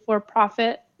moved to a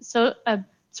for-profit, so a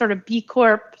sort of B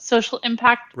Corp social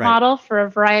impact model for a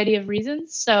variety of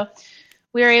reasons. So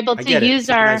we are able to use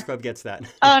our Nice Club gets that.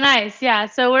 Oh, nice. Yeah.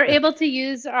 So we're able to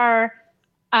use our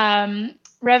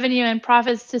revenue and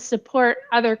profits to support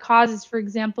other causes. For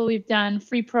example, we've done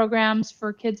free programs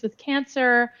for kids with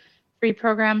cancer, free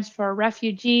programs for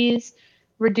refugees,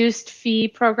 reduced fee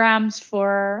programs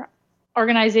for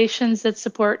organizations that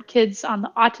support kids on the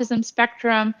autism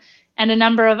spectrum, and a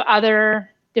number of other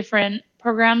different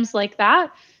programs like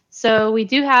that. So we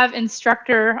do have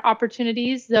instructor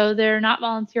opportunities, though they're not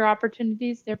volunteer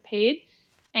opportunities, they're paid.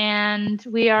 And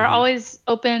we are always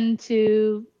open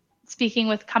to speaking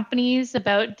with companies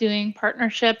about doing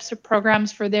partnerships or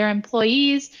programs for their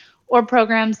employees or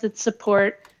programs that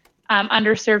support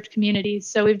underserved communities.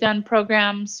 So we've done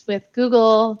programs with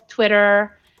Google,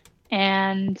 Twitter,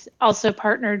 and also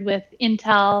partnered with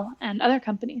Intel and other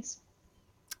companies.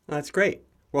 That's great.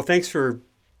 Well, thanks for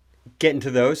getting to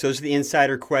those. Those are the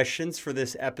insider questions for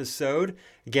this episode.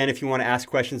 Again, if you want to ask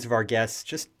questions of our guests,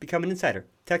 just become an insider.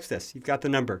 Text us. You've got the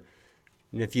number.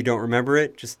 And if you don't remember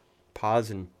it, just pause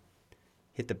and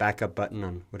hit the backup button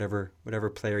on whatever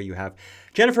player you have.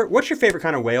 Jennifer, what's your favorite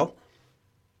kind of whale?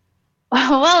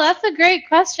 Well, that's a great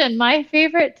question. My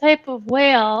favorite type of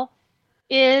whale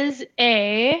is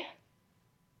the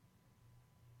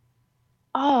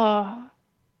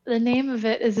name of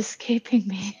it is escaping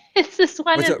me. It's this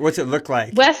one. What's it look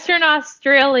like? Western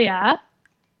Australia.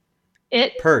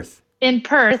 Perth. In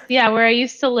Perth, yeah, where I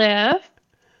used to live.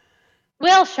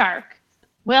 Whale shark.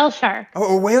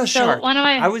 Oh, a whale shark.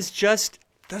 So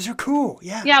those are cool.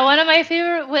 Yeah. Yeah, one of my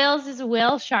favorite whales is a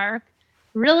whale shark.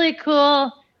 Really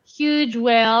cool, huge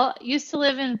whale. Used to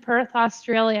live in Perth,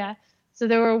 Australia. So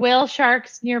there were whale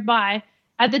sharks nearby.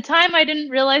 At the time, I didn't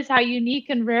realize how unique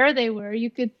and rare they were. You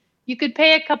could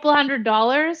pay a couple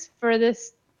 $100s for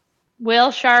this whale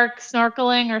shark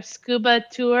snorkeling or scuba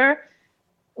tour.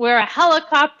 where a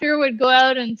helicopter would go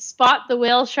out and spot the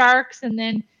whale sharks, and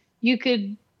then you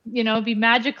could, be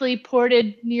magically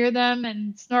ported near them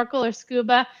and snorkel or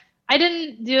scuba. I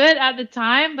didn't do it at the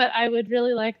time, but I would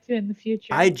really like to in the I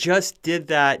future. just did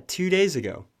that 2 days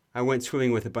ago. I went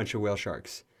swimming with a bunch of whale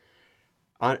sharks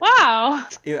on Wow,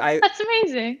 I that's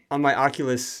amazing. on my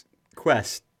Oculus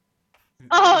Quest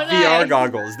Oh, VR nice.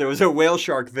 goggles. There was a whale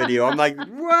shark video. I'm like,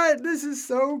 what? This is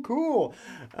so cool.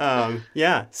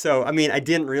 Yeah. So I mean, I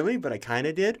didn't really, but I kind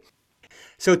of did.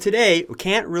 So today, we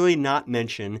can't really not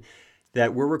mention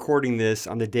that we're recording this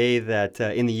on the day that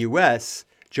in the U.S.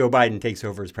 Joe Biden takes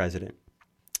over as president.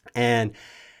 And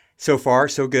so far,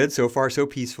 so good. So far, so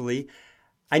peacefully.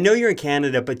 I know you're in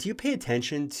Canada, but do you pay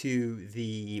attention to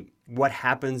the what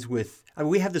happens with? I mean,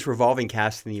 we have this revolving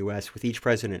cast in the U.S. with each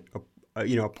president,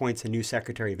 appoints a new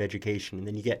Secretary of Education, and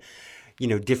then you get,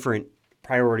 different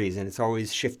priorities, and it's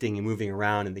always shifting and moving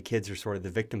around, and the kids are sort of the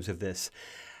victims of this.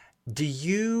 Do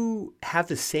you have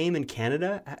the same in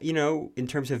Canada? In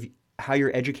terms of how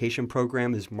your education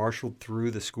program is marshaled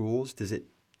through the schools, does it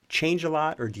change a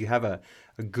lot, or do you have a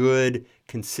good,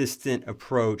 consistent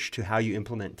approach to how you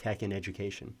implement tech in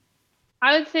education?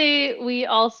 I would say we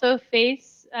also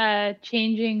face a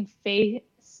changing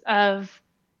face of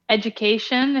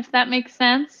education, if that makes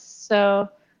sense. So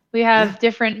we Yeah. have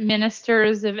different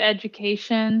ministers of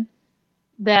education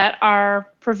that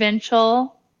are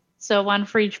provincial, so one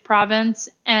for each province,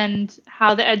 and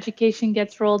how the education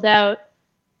gets rolled out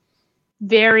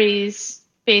varies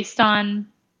based on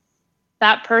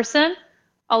that person.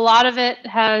 A lot of it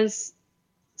has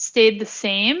stayed the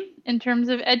same in terms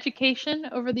of education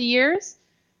over the years.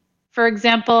 For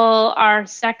example, our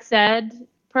sex ed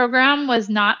program was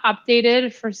not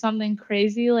updated for something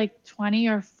crazy like 20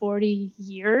 or 40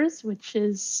 years, which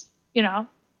is,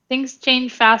 things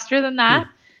change faster than Hmm. that.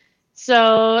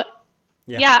 So,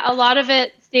 Yeah. yeah, a lot of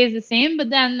it stays the same, but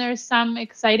then there's some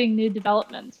exciting new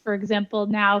developments. For example,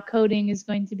 now coding is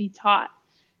going to be taught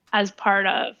as part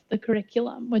of the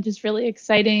curriculum, which is really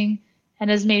exciting and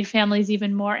has made families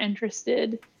even more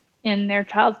interested in their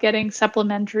child getting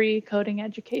supplementary coding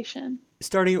education.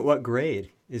 Starting at what grade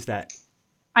is that?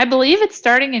 I believe it's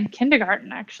starting in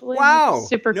kindergarten, actually, which is Wow.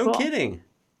 super No cool. kidding.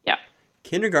 Yeah.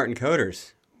 Kindergarten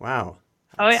coders. Wow.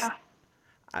 Oh, That's yeah.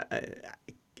 I,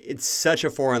 it's such a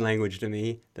foreign language to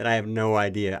me that I have no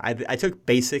idea. I took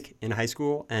basic in high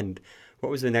school, and what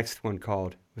was the next one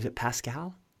called? Was it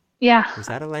Pascal? Yeah. Was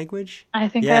that a language? I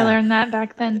think I Yeah. learned that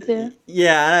back then, too.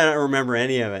 Yeah, I don't remember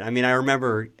any of it. I mean, I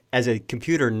remember as a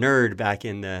computer nerd back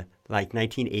in the like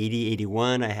 1980,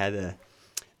 81, I had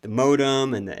the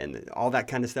modem and all that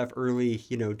kind of stuff early,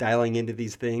 dialing into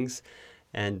these things.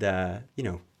 And,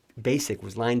 basic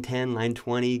was line 10, line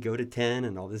 20, go to 10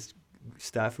 and all this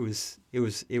stuff. It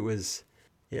was,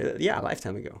 yeah, a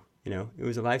lifetime ago. It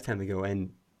was a lifetime ago.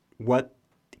 And what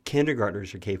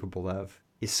kindergartners are capable of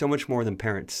is so much more than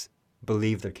parents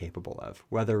believe they're capable of,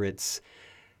 whether it's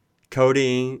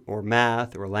coding or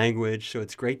math or language. So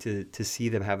it's great to see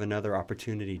them have another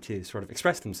opportunity to sort of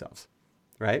express themselves,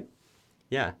 right?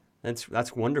 Yeah,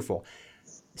 that's wonderful.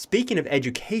 Speaking of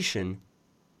education,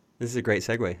 this is a great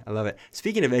segue. I love it.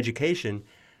 Speaking of education,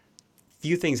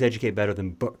 few things educate better than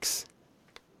books.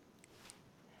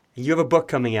 You have a book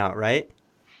coming out, right?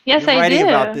 Yes, You're I writing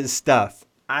about do. this stuff.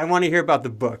 I want to hear about the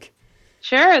book.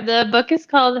 Sure. The book is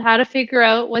called How to Figure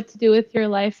Out What to Do with Your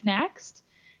Life Next.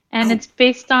 And Oh, it's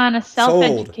based on a self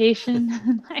sold.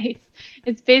 education. Nice.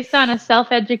 It's based on a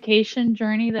self education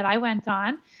journey that I went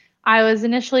on. I was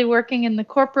initially working in the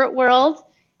corporate world,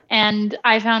 and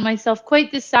I found myself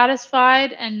quite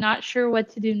dissatisfied and not sure what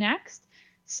to do next.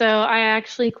 So I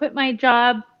actually quit my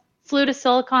job, flew to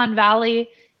Silicon Valley,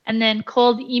 and then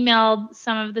cold emailed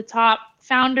some of the top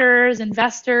founders,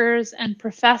 investors, and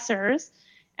professors,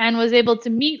 and was able to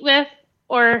meet with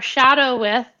or shadow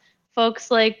with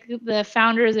folks like the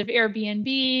founders of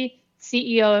Airbnb,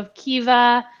 CEO of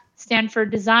Kiva, Stanford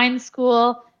Design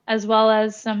School, as well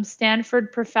as some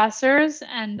Stanford professors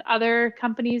and other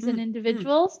companies and Hmm, hmm.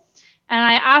 individuals. And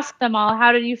I asked them all,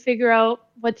 how did you figure out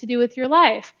what to do with your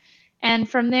life? And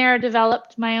from there,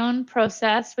 developed my own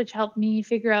process, which helped me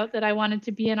figure out that I wanted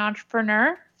to be an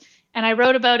entrepreneur. And I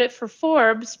wrote about it for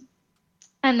Forbes,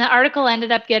 and the article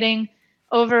ended up getting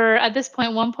over, at this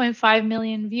point, 1.5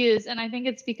 million views. And I think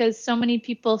it's because so many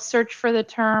people search for the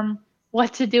term,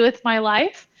 what to do with my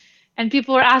life? And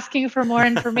people were asking for more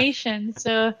information.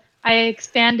 So I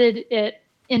expanded it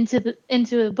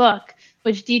into a book,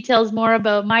 which details more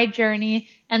about my journey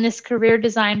and this career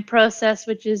design process,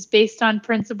 which is based on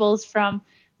principles from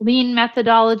lean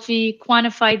methodology,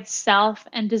 quantified self,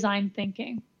 and design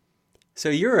thinking. So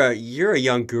you're a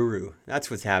young guru. That's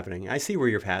what's happening. I see where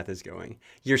your path is going.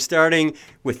 You're starting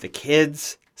with the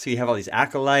kids, so you have all these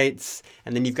acolytes,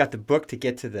 and then you've got the book to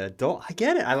get to the adult. I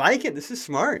get it. I like it. This is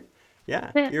smart. Yeah,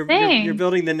 you're Thanks.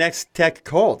 building the next tech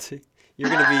cult.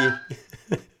 You're gonna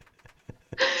be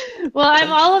Well,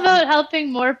 I'm all about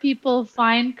helping more people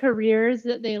find careers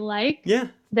that they like, yeah.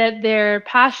 that they're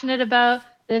passionate about,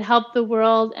 that help the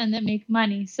world, and that make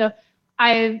money. So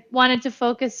I wanted to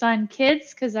focus on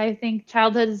kids because I think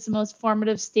childhood is the most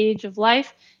formative stage of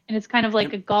life. And it's kind of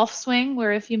like Yep. a golf swing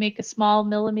where if you make a small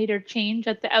millimeter change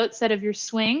at the outset of your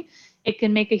swing, it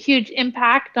can make a huge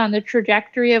impact on the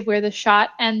trajectory of where the shot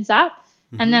ends up.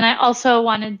 And Hmm. then I also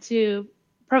wanted to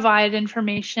provide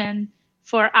information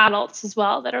for adults as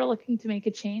well that are looking to make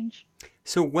a change.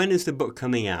 So when is the book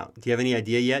coming out? Do you have any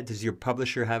idea yet? Does your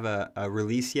publisher have a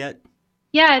release yet?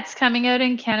 Yeah, it's coming out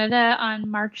in Canada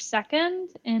on March 2nd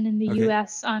and in the Okay.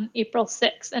 US on April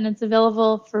 6th, and it's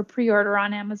available for pre order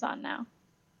on Amazon now.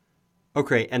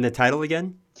 Okay. And the title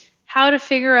again? How to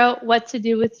figure out what to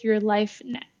do with your life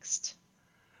next.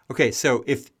 Okay. So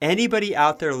if anybody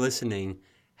out there listening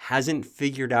hasn't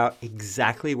figured out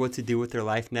exactly what to do with their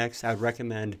life next, I would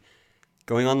recommend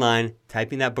going online,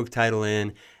 typing that book title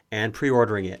in, and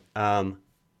pre-ordering it. I'm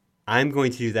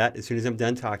going to do that as soon as I'm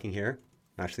done talking here.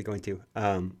 I'm actually going to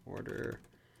order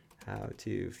how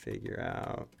to figure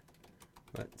out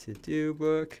what to do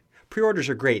book. Pre-orders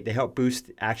are great. They help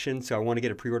boost action. So I want to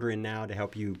get a pre-order in now to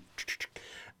help you. It's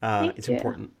Thank you.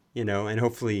 important, and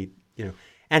hopefully,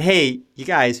 and hey, you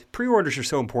guys, pre-orders are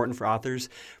so important for authors.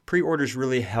 Pre-orders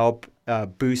really help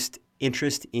boost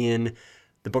interest in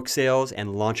the book sales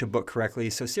and launch a book correctly.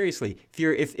 So seriously,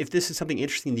 if this is something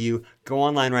interesting to you, go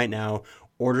online right now,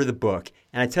 order the book.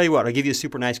 And I tell you what, I'll give you a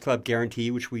super nice club guarantee,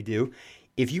 which we do.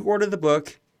 If you order the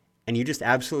book and you just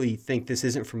absolutely think this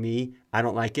isn't for me, I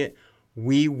don't like it,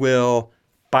 we will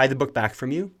buy the book back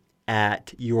from you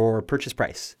at your purchase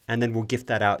price, and then we'll gift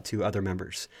that out to other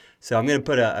members. So I'm going to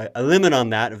put a limit on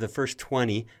that of the first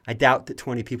 20. I doubt that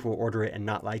 20 people will order it and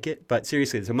not like it, but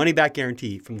seriously, there's a money back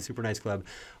guarantee from the Super Nice Club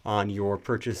on your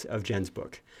purchase of Jen's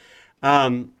book.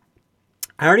 I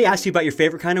already asked you about your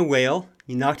favorite kind of whale.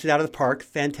 You knocked it out of the park.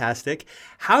 Fantastic.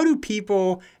 How do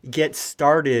people get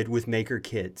started with Maker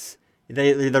Kids?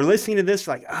 They're listening to this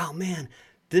like, oh man,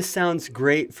 this sounds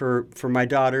great for my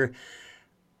daughter.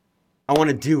 I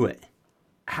want to do it.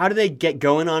 How do they get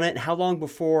going on it? How long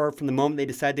before, from the moment they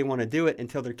decide they want to do it,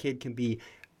 until their kid can be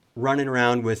running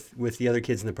around with the other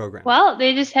kids in the program? Well,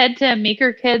 they just head to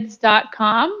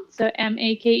makerkids.com, so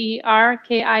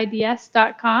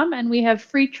makerkids.com, and we have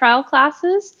free trial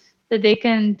classes that they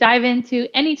can dive into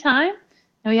anytime.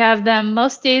 And we have them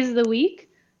most days of the week,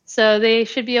 so they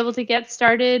should be able to get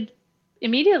started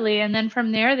immediately. And then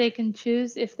from there, they can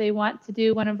choose if they want to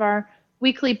do one of our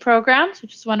weekly programs,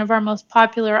 which is one of our most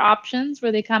popular options,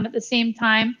 where they come at the same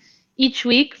time each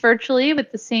week virtually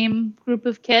with the same group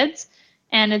of kids.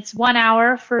 And it's 1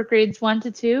 hour for grades 1 to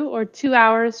 2 or 2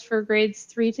 hours for grades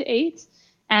 3 to 8.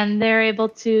 And they're able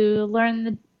to learn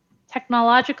the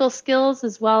technological skills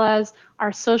as well as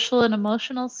our social and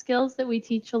emotional skills that we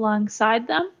teach alongside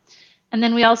them. And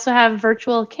then we also have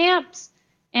virtual camps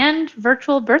and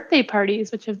virtual birthday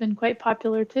parties, which have been quite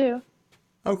popular too.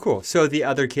 Oh, cool. So the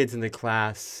other kids in the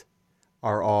class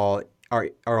are all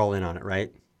in on it,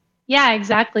 right? Yeah,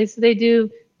 exactly. So they do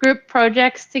group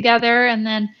projects together, and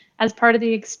then as part of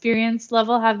the experience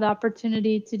level, have the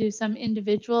opportunity to do some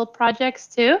individual projects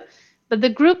too. But the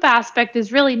group aspect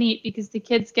is really neat because the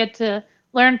kids get to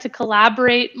learn to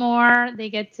collaborate more.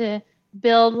 They get to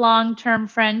build long-term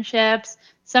friendships.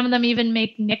 Some of them even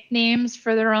make nicknames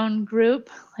for their own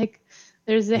group. Like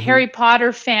there's a Hmm. Harry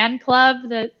Potter fan club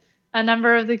that a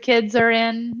number of the kids are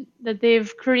in that they've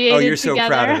Oh, you're created so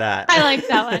proud of together. that. I like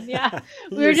that one. Yeah.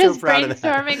 We were You're so just proud of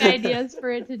brainstorming that. ideas for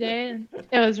it today, and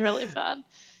it was really fun.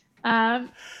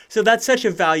 Um, So that's such a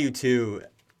value too,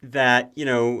 that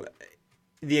the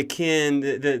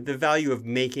value of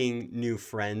making new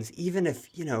friends, even if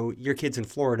your kid's in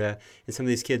Florida and some of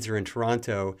these kids are in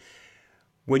Toronto.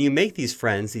 When you make these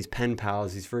friends, these pen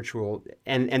pals, these virtual,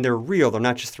 and they're real, they're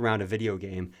not just around a video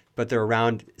game, but they're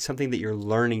around something that you're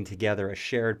learning together, a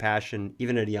shared passion,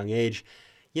 even at a young age.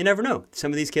 You never know.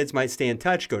 Some of these kids might stay in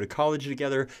touch, go to college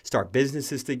together, start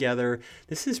businesses together.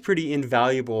 This is pretty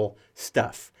invaluable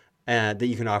stuff that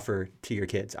you can offer to your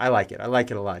kids. I like it. I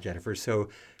like it a lot, Jennifer. So,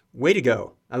 way to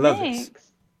go. I love this.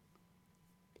 Thanks.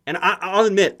 And I'll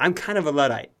admit, I'm kind of a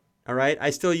Luddite. All right. I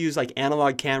still use like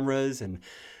analog cameras and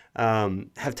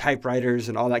have typewriters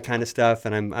and all that kind of stuff.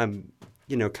 And I'm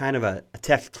kind of a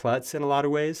tech klutz in a lot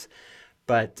of ways.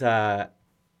 But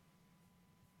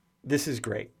This is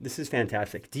great. This is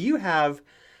fantastic. Do you have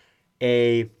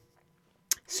a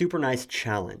Super Nice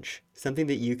challenge, something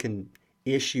that you can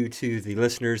issue to the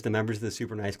listeners, the members of the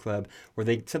Super Nice Club, or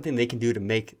something they can do to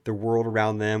make the world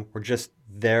around them or just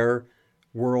their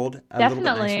world a little bit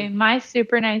Definitely. nicer? My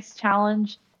super nice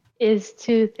challenge is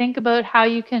to think about how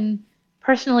you can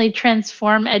personally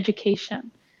transform education,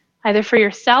 either for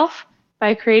yourself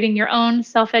by creating your own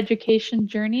self education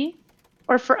journey,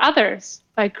 or for others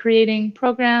by creating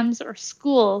programs or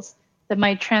schools that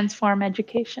might transform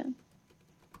education.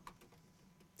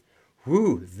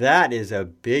 Woo, that is a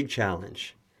big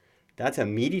challenge. That's a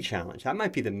meaty challenge. That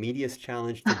might be the meatiest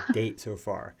challenge to date so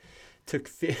far. Took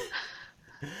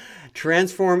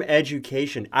transform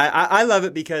education. I love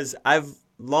it because I've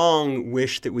long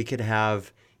wished that we could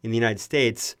have in the United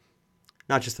States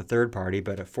not just a third party,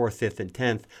 but a fourth, fifth, and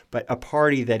 10th, but a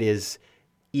party that is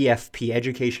EFP,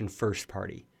 Education First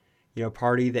Party. You know, a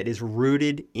party that is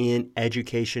rooted in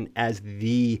education as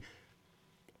the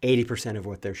 80% of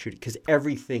what they're shooting, because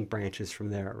everything branches from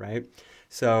there, right?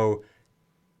 So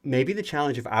maybe the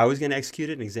challenge, if I was going to execute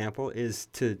it, an example, is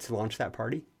to launch that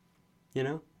party, you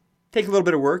know? Take a little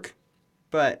bit of work,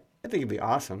 but I think it'd be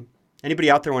awesome. Anybody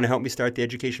out there want to help me start the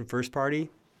Education First Party?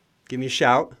 Give me a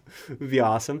shout. It would be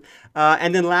awesome.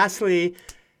 And then lastly,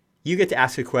 you get to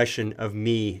ask a question of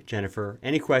me, Jennifer.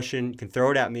 Any question, you can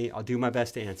throw it at me. I'll do my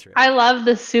best to answer it. I love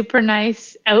the super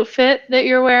nice outfit that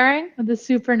you're wearing with the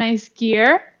super nice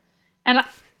gear. And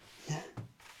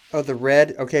Oh, the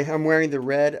red. Okay, I'm wearing the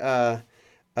red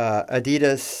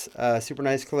Adidas Super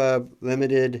Nice Club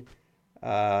Limited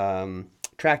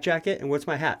track jacket. And what's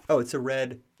my hat? Oh, it's a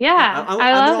red. yeah, I'm I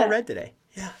in love all it. red today.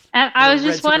 Yeah, And I have I a was red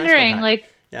just Super Nice Club wondering, hat. like,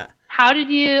 Yeah. how did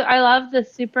you, I love the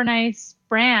super nice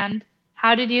brand.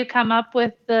 How did you come up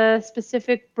with the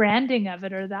specific branding of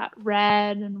it or that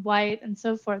red and white and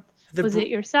so forth? The Was br- it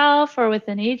yourself or with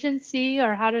an agency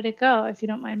or how did it go, if you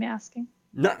don't mind me asking?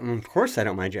 No, of course I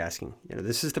don't mind you asking. You know,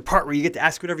 this is the part where you get to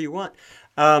ask whatever you want.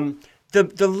 Um,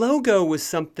 the logo was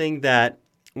something that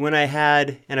when I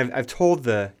had, and I've told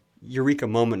the eureka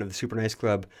moment of the Super Nice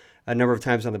Club a number of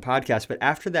times on the podcast, but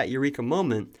after that eureka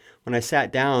moment, when I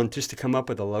sat down just to come up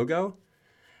with a logo,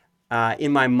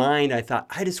 in my mind I thought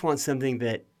I just want something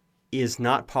that is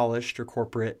not polished or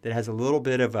corporate, that has a little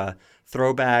bit of a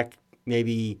throwback,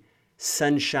 maybe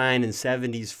sunshine and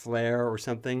 70s flair or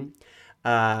something.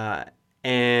 Uh,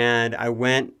 and I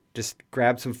went, just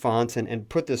grabbed some fonts and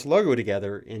put this logo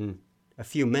together in a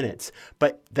few minutes.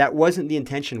 But that wasn't the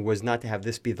intention, was not to have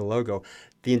this be the logo.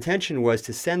 The intention was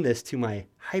to send this to my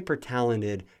hyper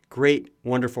talented, great,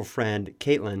 wonderful friend,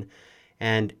 Caitlin.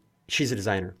 And she's a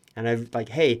designer. And I'm like,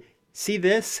 hey, see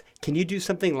this? Can you do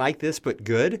something like this, but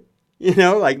good? You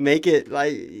know, like make it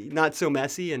like not so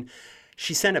messy. And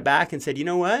she sent it back and said, you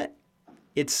know what?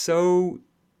 It's so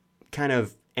kind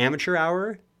of amateur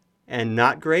hour and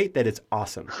not great that it's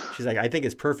awesome. She's like, I think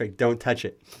it's perfect. Don't touch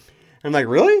it. I'm like,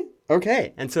 really?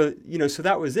 Okay. And so, you know, so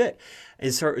that was it.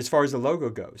 As far as the logo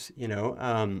goes, you know,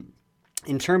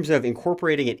 in terms of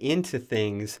incorporating it into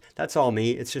things, that's all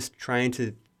me. It's just trying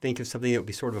to think of something that would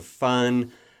be sort of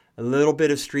fun, a little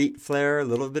bit of street flair, a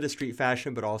little bit of street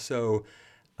fashion, but also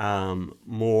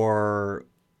more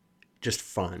just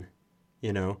fun,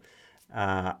 you know.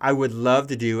 I would love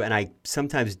to do, and I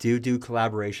sometimes do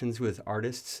collaborations with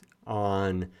artists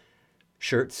on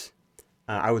shirts.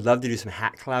 I would love to do some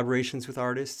hat collaborations with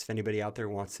artists. If anybody out there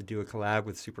wants to do a collab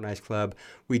with Super Nice Club,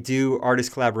 we do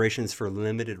artist collaborations for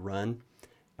limited run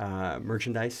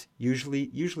merchandise.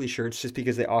 Usually shirts, just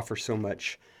because they offer so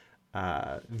much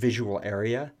visual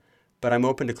area. But I'm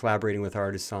open to collaborating with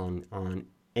artists on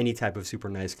any type of Super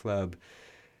Nice Club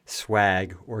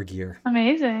swag or gear.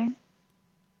 Amazing.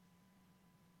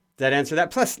 That answer that.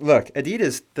 Plus, look,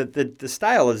 Adidas, the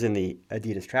style is in the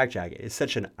Adidas track jacket. It's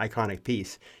such an iconic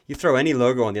piece. You throw any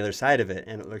logo on the other side of it,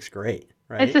 and it looks great, It's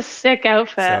right? a sick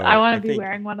outfit. I So want I to be think,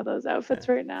 wearing one of those outfits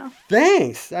right now.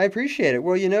 thanks. I appreciate it.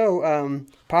 Well, you know,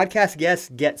 podcast guests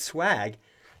get swag.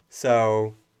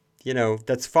 So, you know,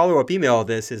 that's follow-up email of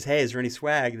this is, hey, is there any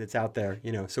swag that's out there?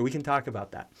 You know, so we can talk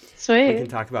about that. We can Sweet.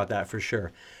 talk about that for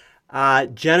sure.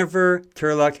 Jennifer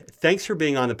Turluck, thanks for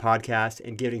being on the podcast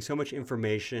and giving so much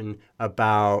information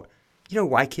about, you know,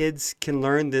 why kids can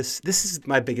learn this. This is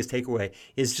my biggest takeaway,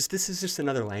 is just this is just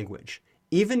another language.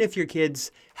 Even if your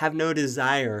kids have no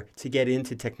desire to get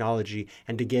into technology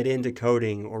and to get into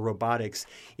coding or robotics,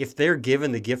 if they're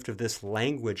given the gift of this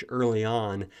language early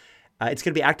on, it's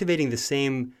going to be activating the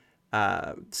same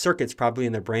circuits probably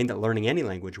in their brain that learning any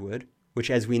language would, which,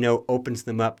 as we know, opens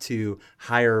them up to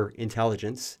higher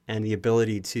intelligence and the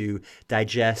ability to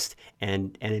digest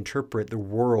and interpret the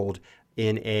world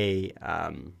in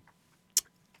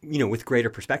with greater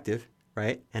perspective,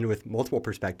 right? And with multiple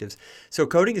perspectives. So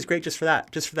coding is great just for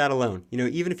that alone.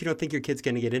 Even if you don't think your kid's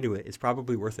going to get into it, it's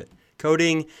probably worth it.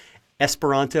 Coding,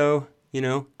 Esperanto,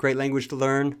 great language to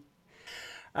learn.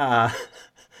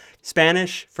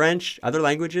 Spanish, French, other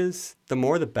languages, the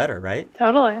more the better, right?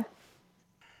 Totally.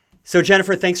 So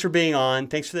Jennifer, thanks for being on.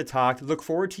 Thanks for the talk. Look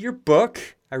forward to your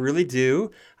book. I really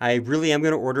do. I really am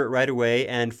going to order it right away.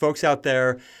 And folks out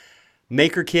there,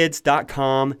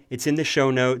 makerkids.com. It's in the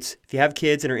show notes. If you have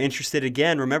kids and are interested,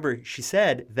 again, remember, she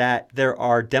said that there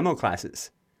are demo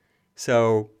classes.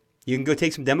 So you can go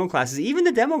take some demo classes. Even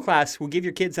the demo class will give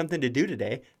your kids something to do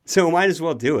today. So might as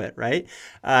well do it, right?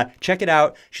 Check it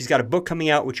out. She's got a book coming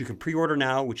out, which you can pre-order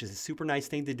now, which is a super nice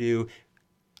thing to do.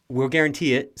 We'll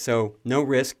guarantee it, so no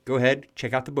risk. Go ahead,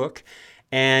 check out the book.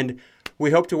 And we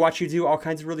hope to watch you do all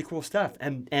kinds of really cool stuff.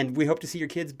 And we hope to see your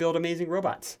kids build amazing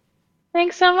robots.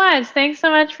 Thanks so much. Thanks so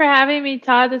much for having me,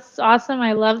 Todd. This is awesome.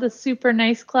 I love the Super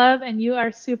Nice Club, and you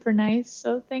are super nice.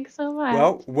 So thanks so much.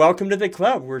 Well, welcome to the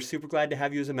club. We're super glad to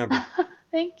have you as a member.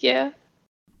 Thank you.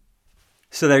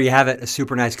 So there you have it, a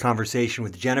super nice conversation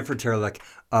with Jennifer Turlick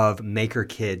of Maker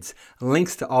Kids.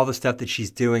 Links to all the stuff that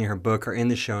she's doing in her book are in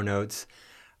the show notes.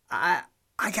 I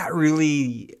got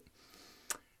really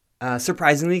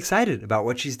surprisingly excited about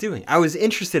what she's doing. I was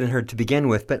interested in her to begin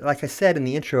with, but like I said in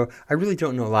the intro, I really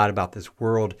don't know a lot about this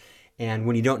world. And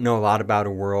when you don't know a lot about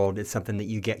a world, it's something that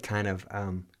you get kind of,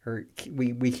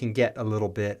 we can get a little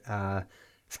bit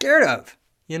scared of,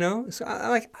 So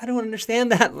I don't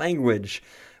understand that language.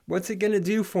 What's it going to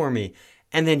do for me?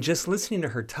 And then just listening to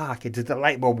her talk, the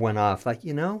light bulb went off. Like,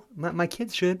 my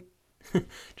kids should.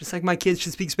 Just like my kids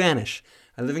should speak Spanish.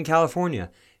 I live in California.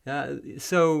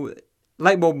 So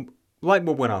light bulb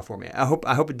went off for me. I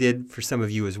hope it did for some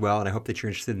of you as well. And I hope that you're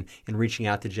interested in reaching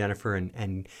out to Jennifer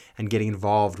and getting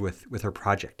involved with her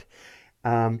project.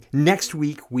 Next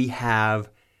week, we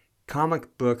have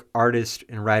comic book artist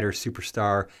and writer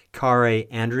superstar Kare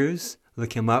Andrews.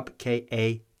 Look him up,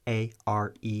 Kaare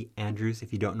Andrews,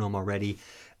 if you don't know him already.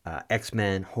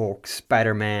 X-Men, Hulk,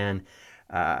 Spider-Man,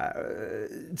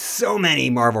 so many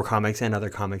Marvel comics and other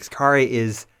comics. Kare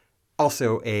is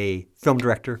also a film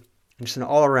director and just an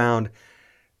all-around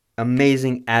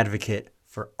amazing advocate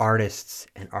for artists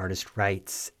and artist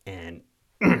rights. And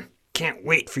can't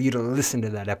wait for you to listen to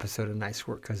that episode of Nice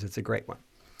Work because it's a great one.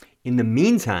 In the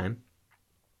meantime,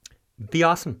 be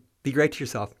awesome. Be great to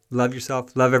yourself. Love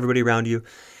everybody around you,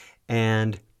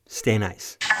 and stay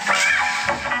nice.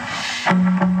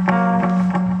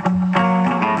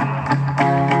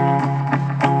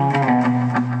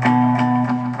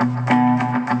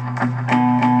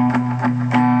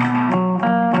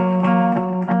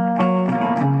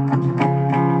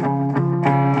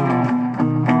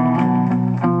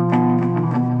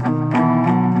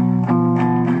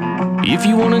 If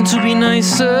you wanted to be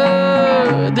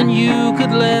nicer, then you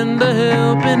could lend a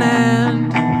helping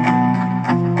hand.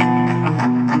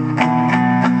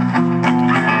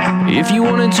 If you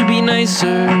wanted to be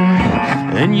nicer,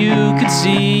 then you could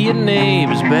see your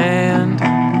neighbor's band.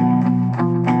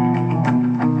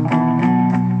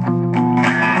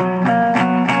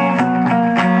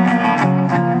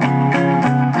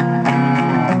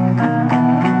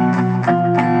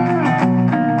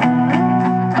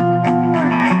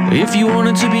 If you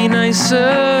wanted to be nicer,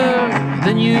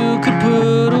 then you could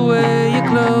put away your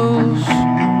clothes.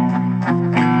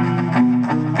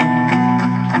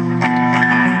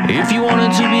 If you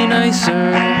wanted to be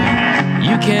nicer,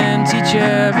 you can teach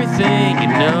everything you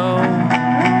know.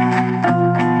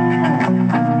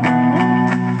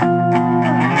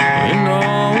 And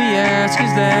all we ask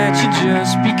is that you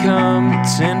just become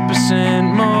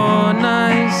 10% more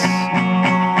nice.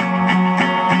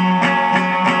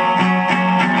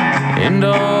 And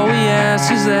all we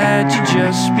ask is that you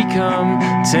just become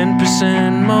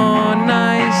 10% more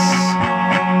nice.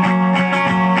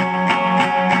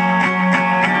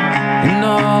 And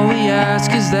all we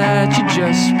ask is that you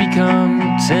just become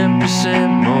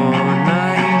 10% more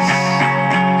nice.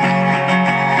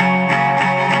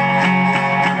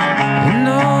 And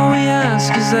all we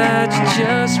ask is that you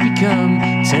just become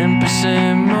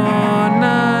 10% more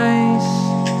nice.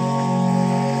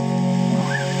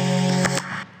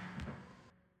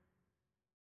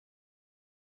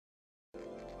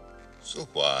 So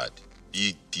what?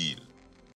 Big deal.